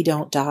on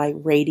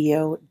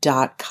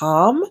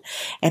WeDon'tDieRadio.com.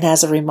 And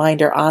as a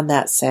reminder, on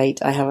that site,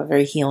 I have a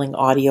very healing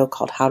audio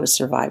called How to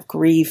Survive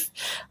Grief.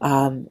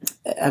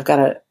 I've got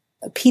a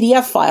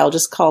PDF file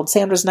just called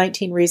Sandra's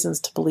 19 Reasons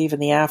to Believe in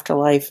the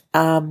Afterlife.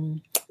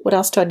 What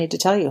else do I need to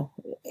tell you?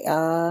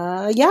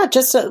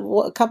 Just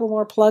a couple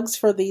more plugs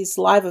for these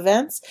live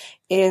events.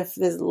 If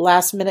the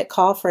last minute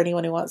call for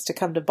anyone who wants to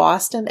come to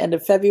Boston, end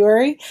of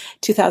February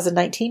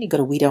 2019, you go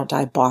to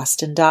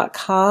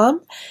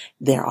WeDon'tDieBoston.com.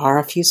 There are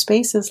a few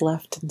spaces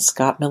left in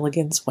Scott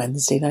Milligan's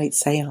Wednesday night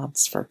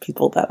seance for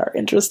people that are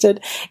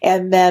interested.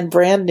 And then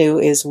brand new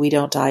is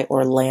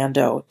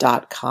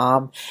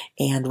WeDon'tDieOrlando.com.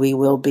 And we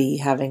will be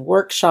having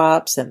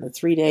workshops and the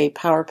 3-day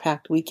Power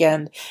Packed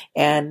weekend.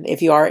 And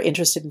if you are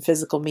interested in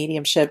physical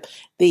mediumship,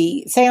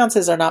 the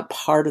seances are not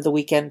part of the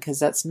weekend because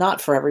that's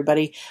not for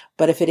everybody.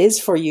 But if it is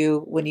for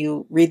you, when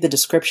you read the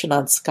description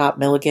on Scott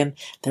Milligan,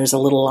 there's a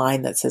little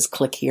line that says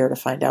click here to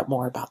find out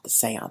more about the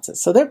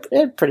seances. So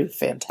they're pretty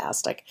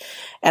fantastic.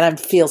 And I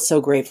feel so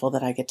grateful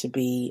that I get to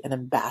be an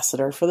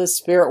ambassador for the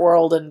spirit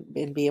world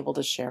and be able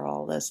to share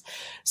all this.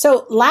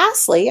 So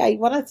lastly, I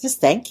want to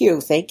just thank you.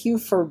 Thank you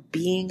for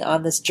being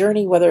on this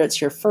journey, whether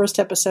it's your first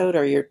episode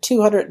or your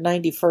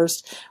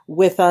 291st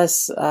with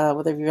us,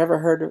 whether you've ever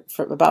heard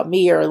about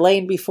me or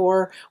Elaine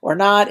before or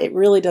not, it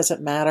really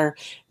doesn't matter.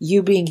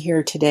 You being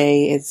here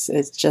today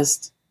is just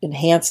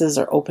enhances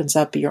or opens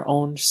up your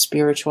own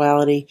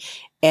spirituality.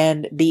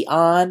 And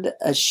beyond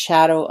a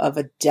shadow of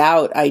a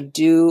doubt, I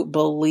do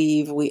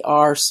believe we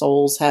are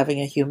souls having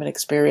a human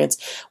experience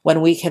when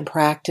we can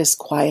practice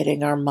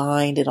quieting our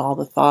mind and all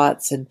the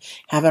thoughts and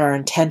having our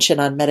intention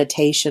on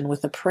meditation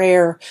with a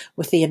prayer,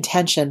 with the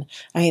intention.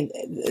 I mean,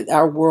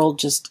 our world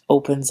just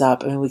opens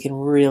up. I mean, we can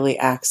really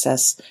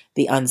access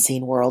the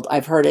unseen world.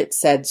 I've heard it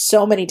said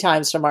so many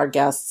times from our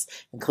guests,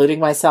 including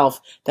myself,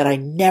 that I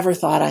never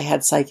thought I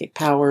had psychic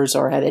powers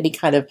or had any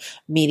kind of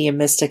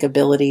mediumistic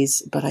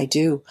abilities, but I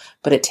do.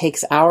 But it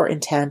takes our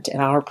intent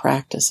and our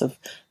practice of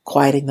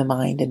quieting the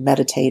mind and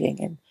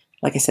meditating. And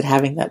like I said,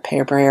 having that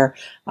prayer.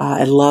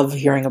 I love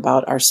hearing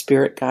about our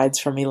spirit guides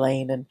from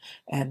Elaine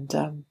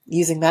and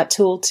using that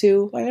tool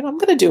too. I mean, I'm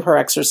going to do her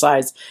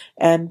exercise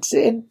and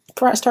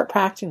start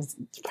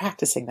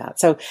practicing that.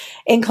 So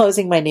in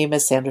closing, my name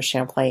is Sandra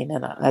Champlain.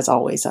 And as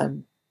always,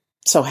 I'm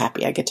so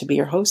happy I get to be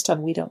your host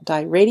on We Don't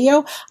Die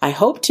Radio. I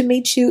hope to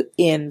meet you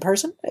in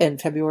person in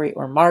February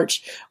or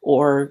March,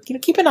 or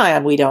keep an eye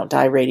on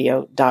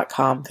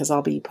WeDon'tDieRadio.com because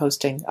I'll be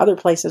posting other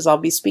places I'll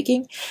be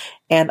speaking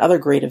and other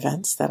great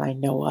events that I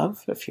know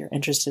of if you're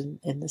interested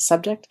in the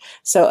subject.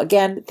 So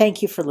again,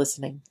 thank you for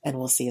listening, and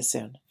we'll see you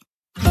soon.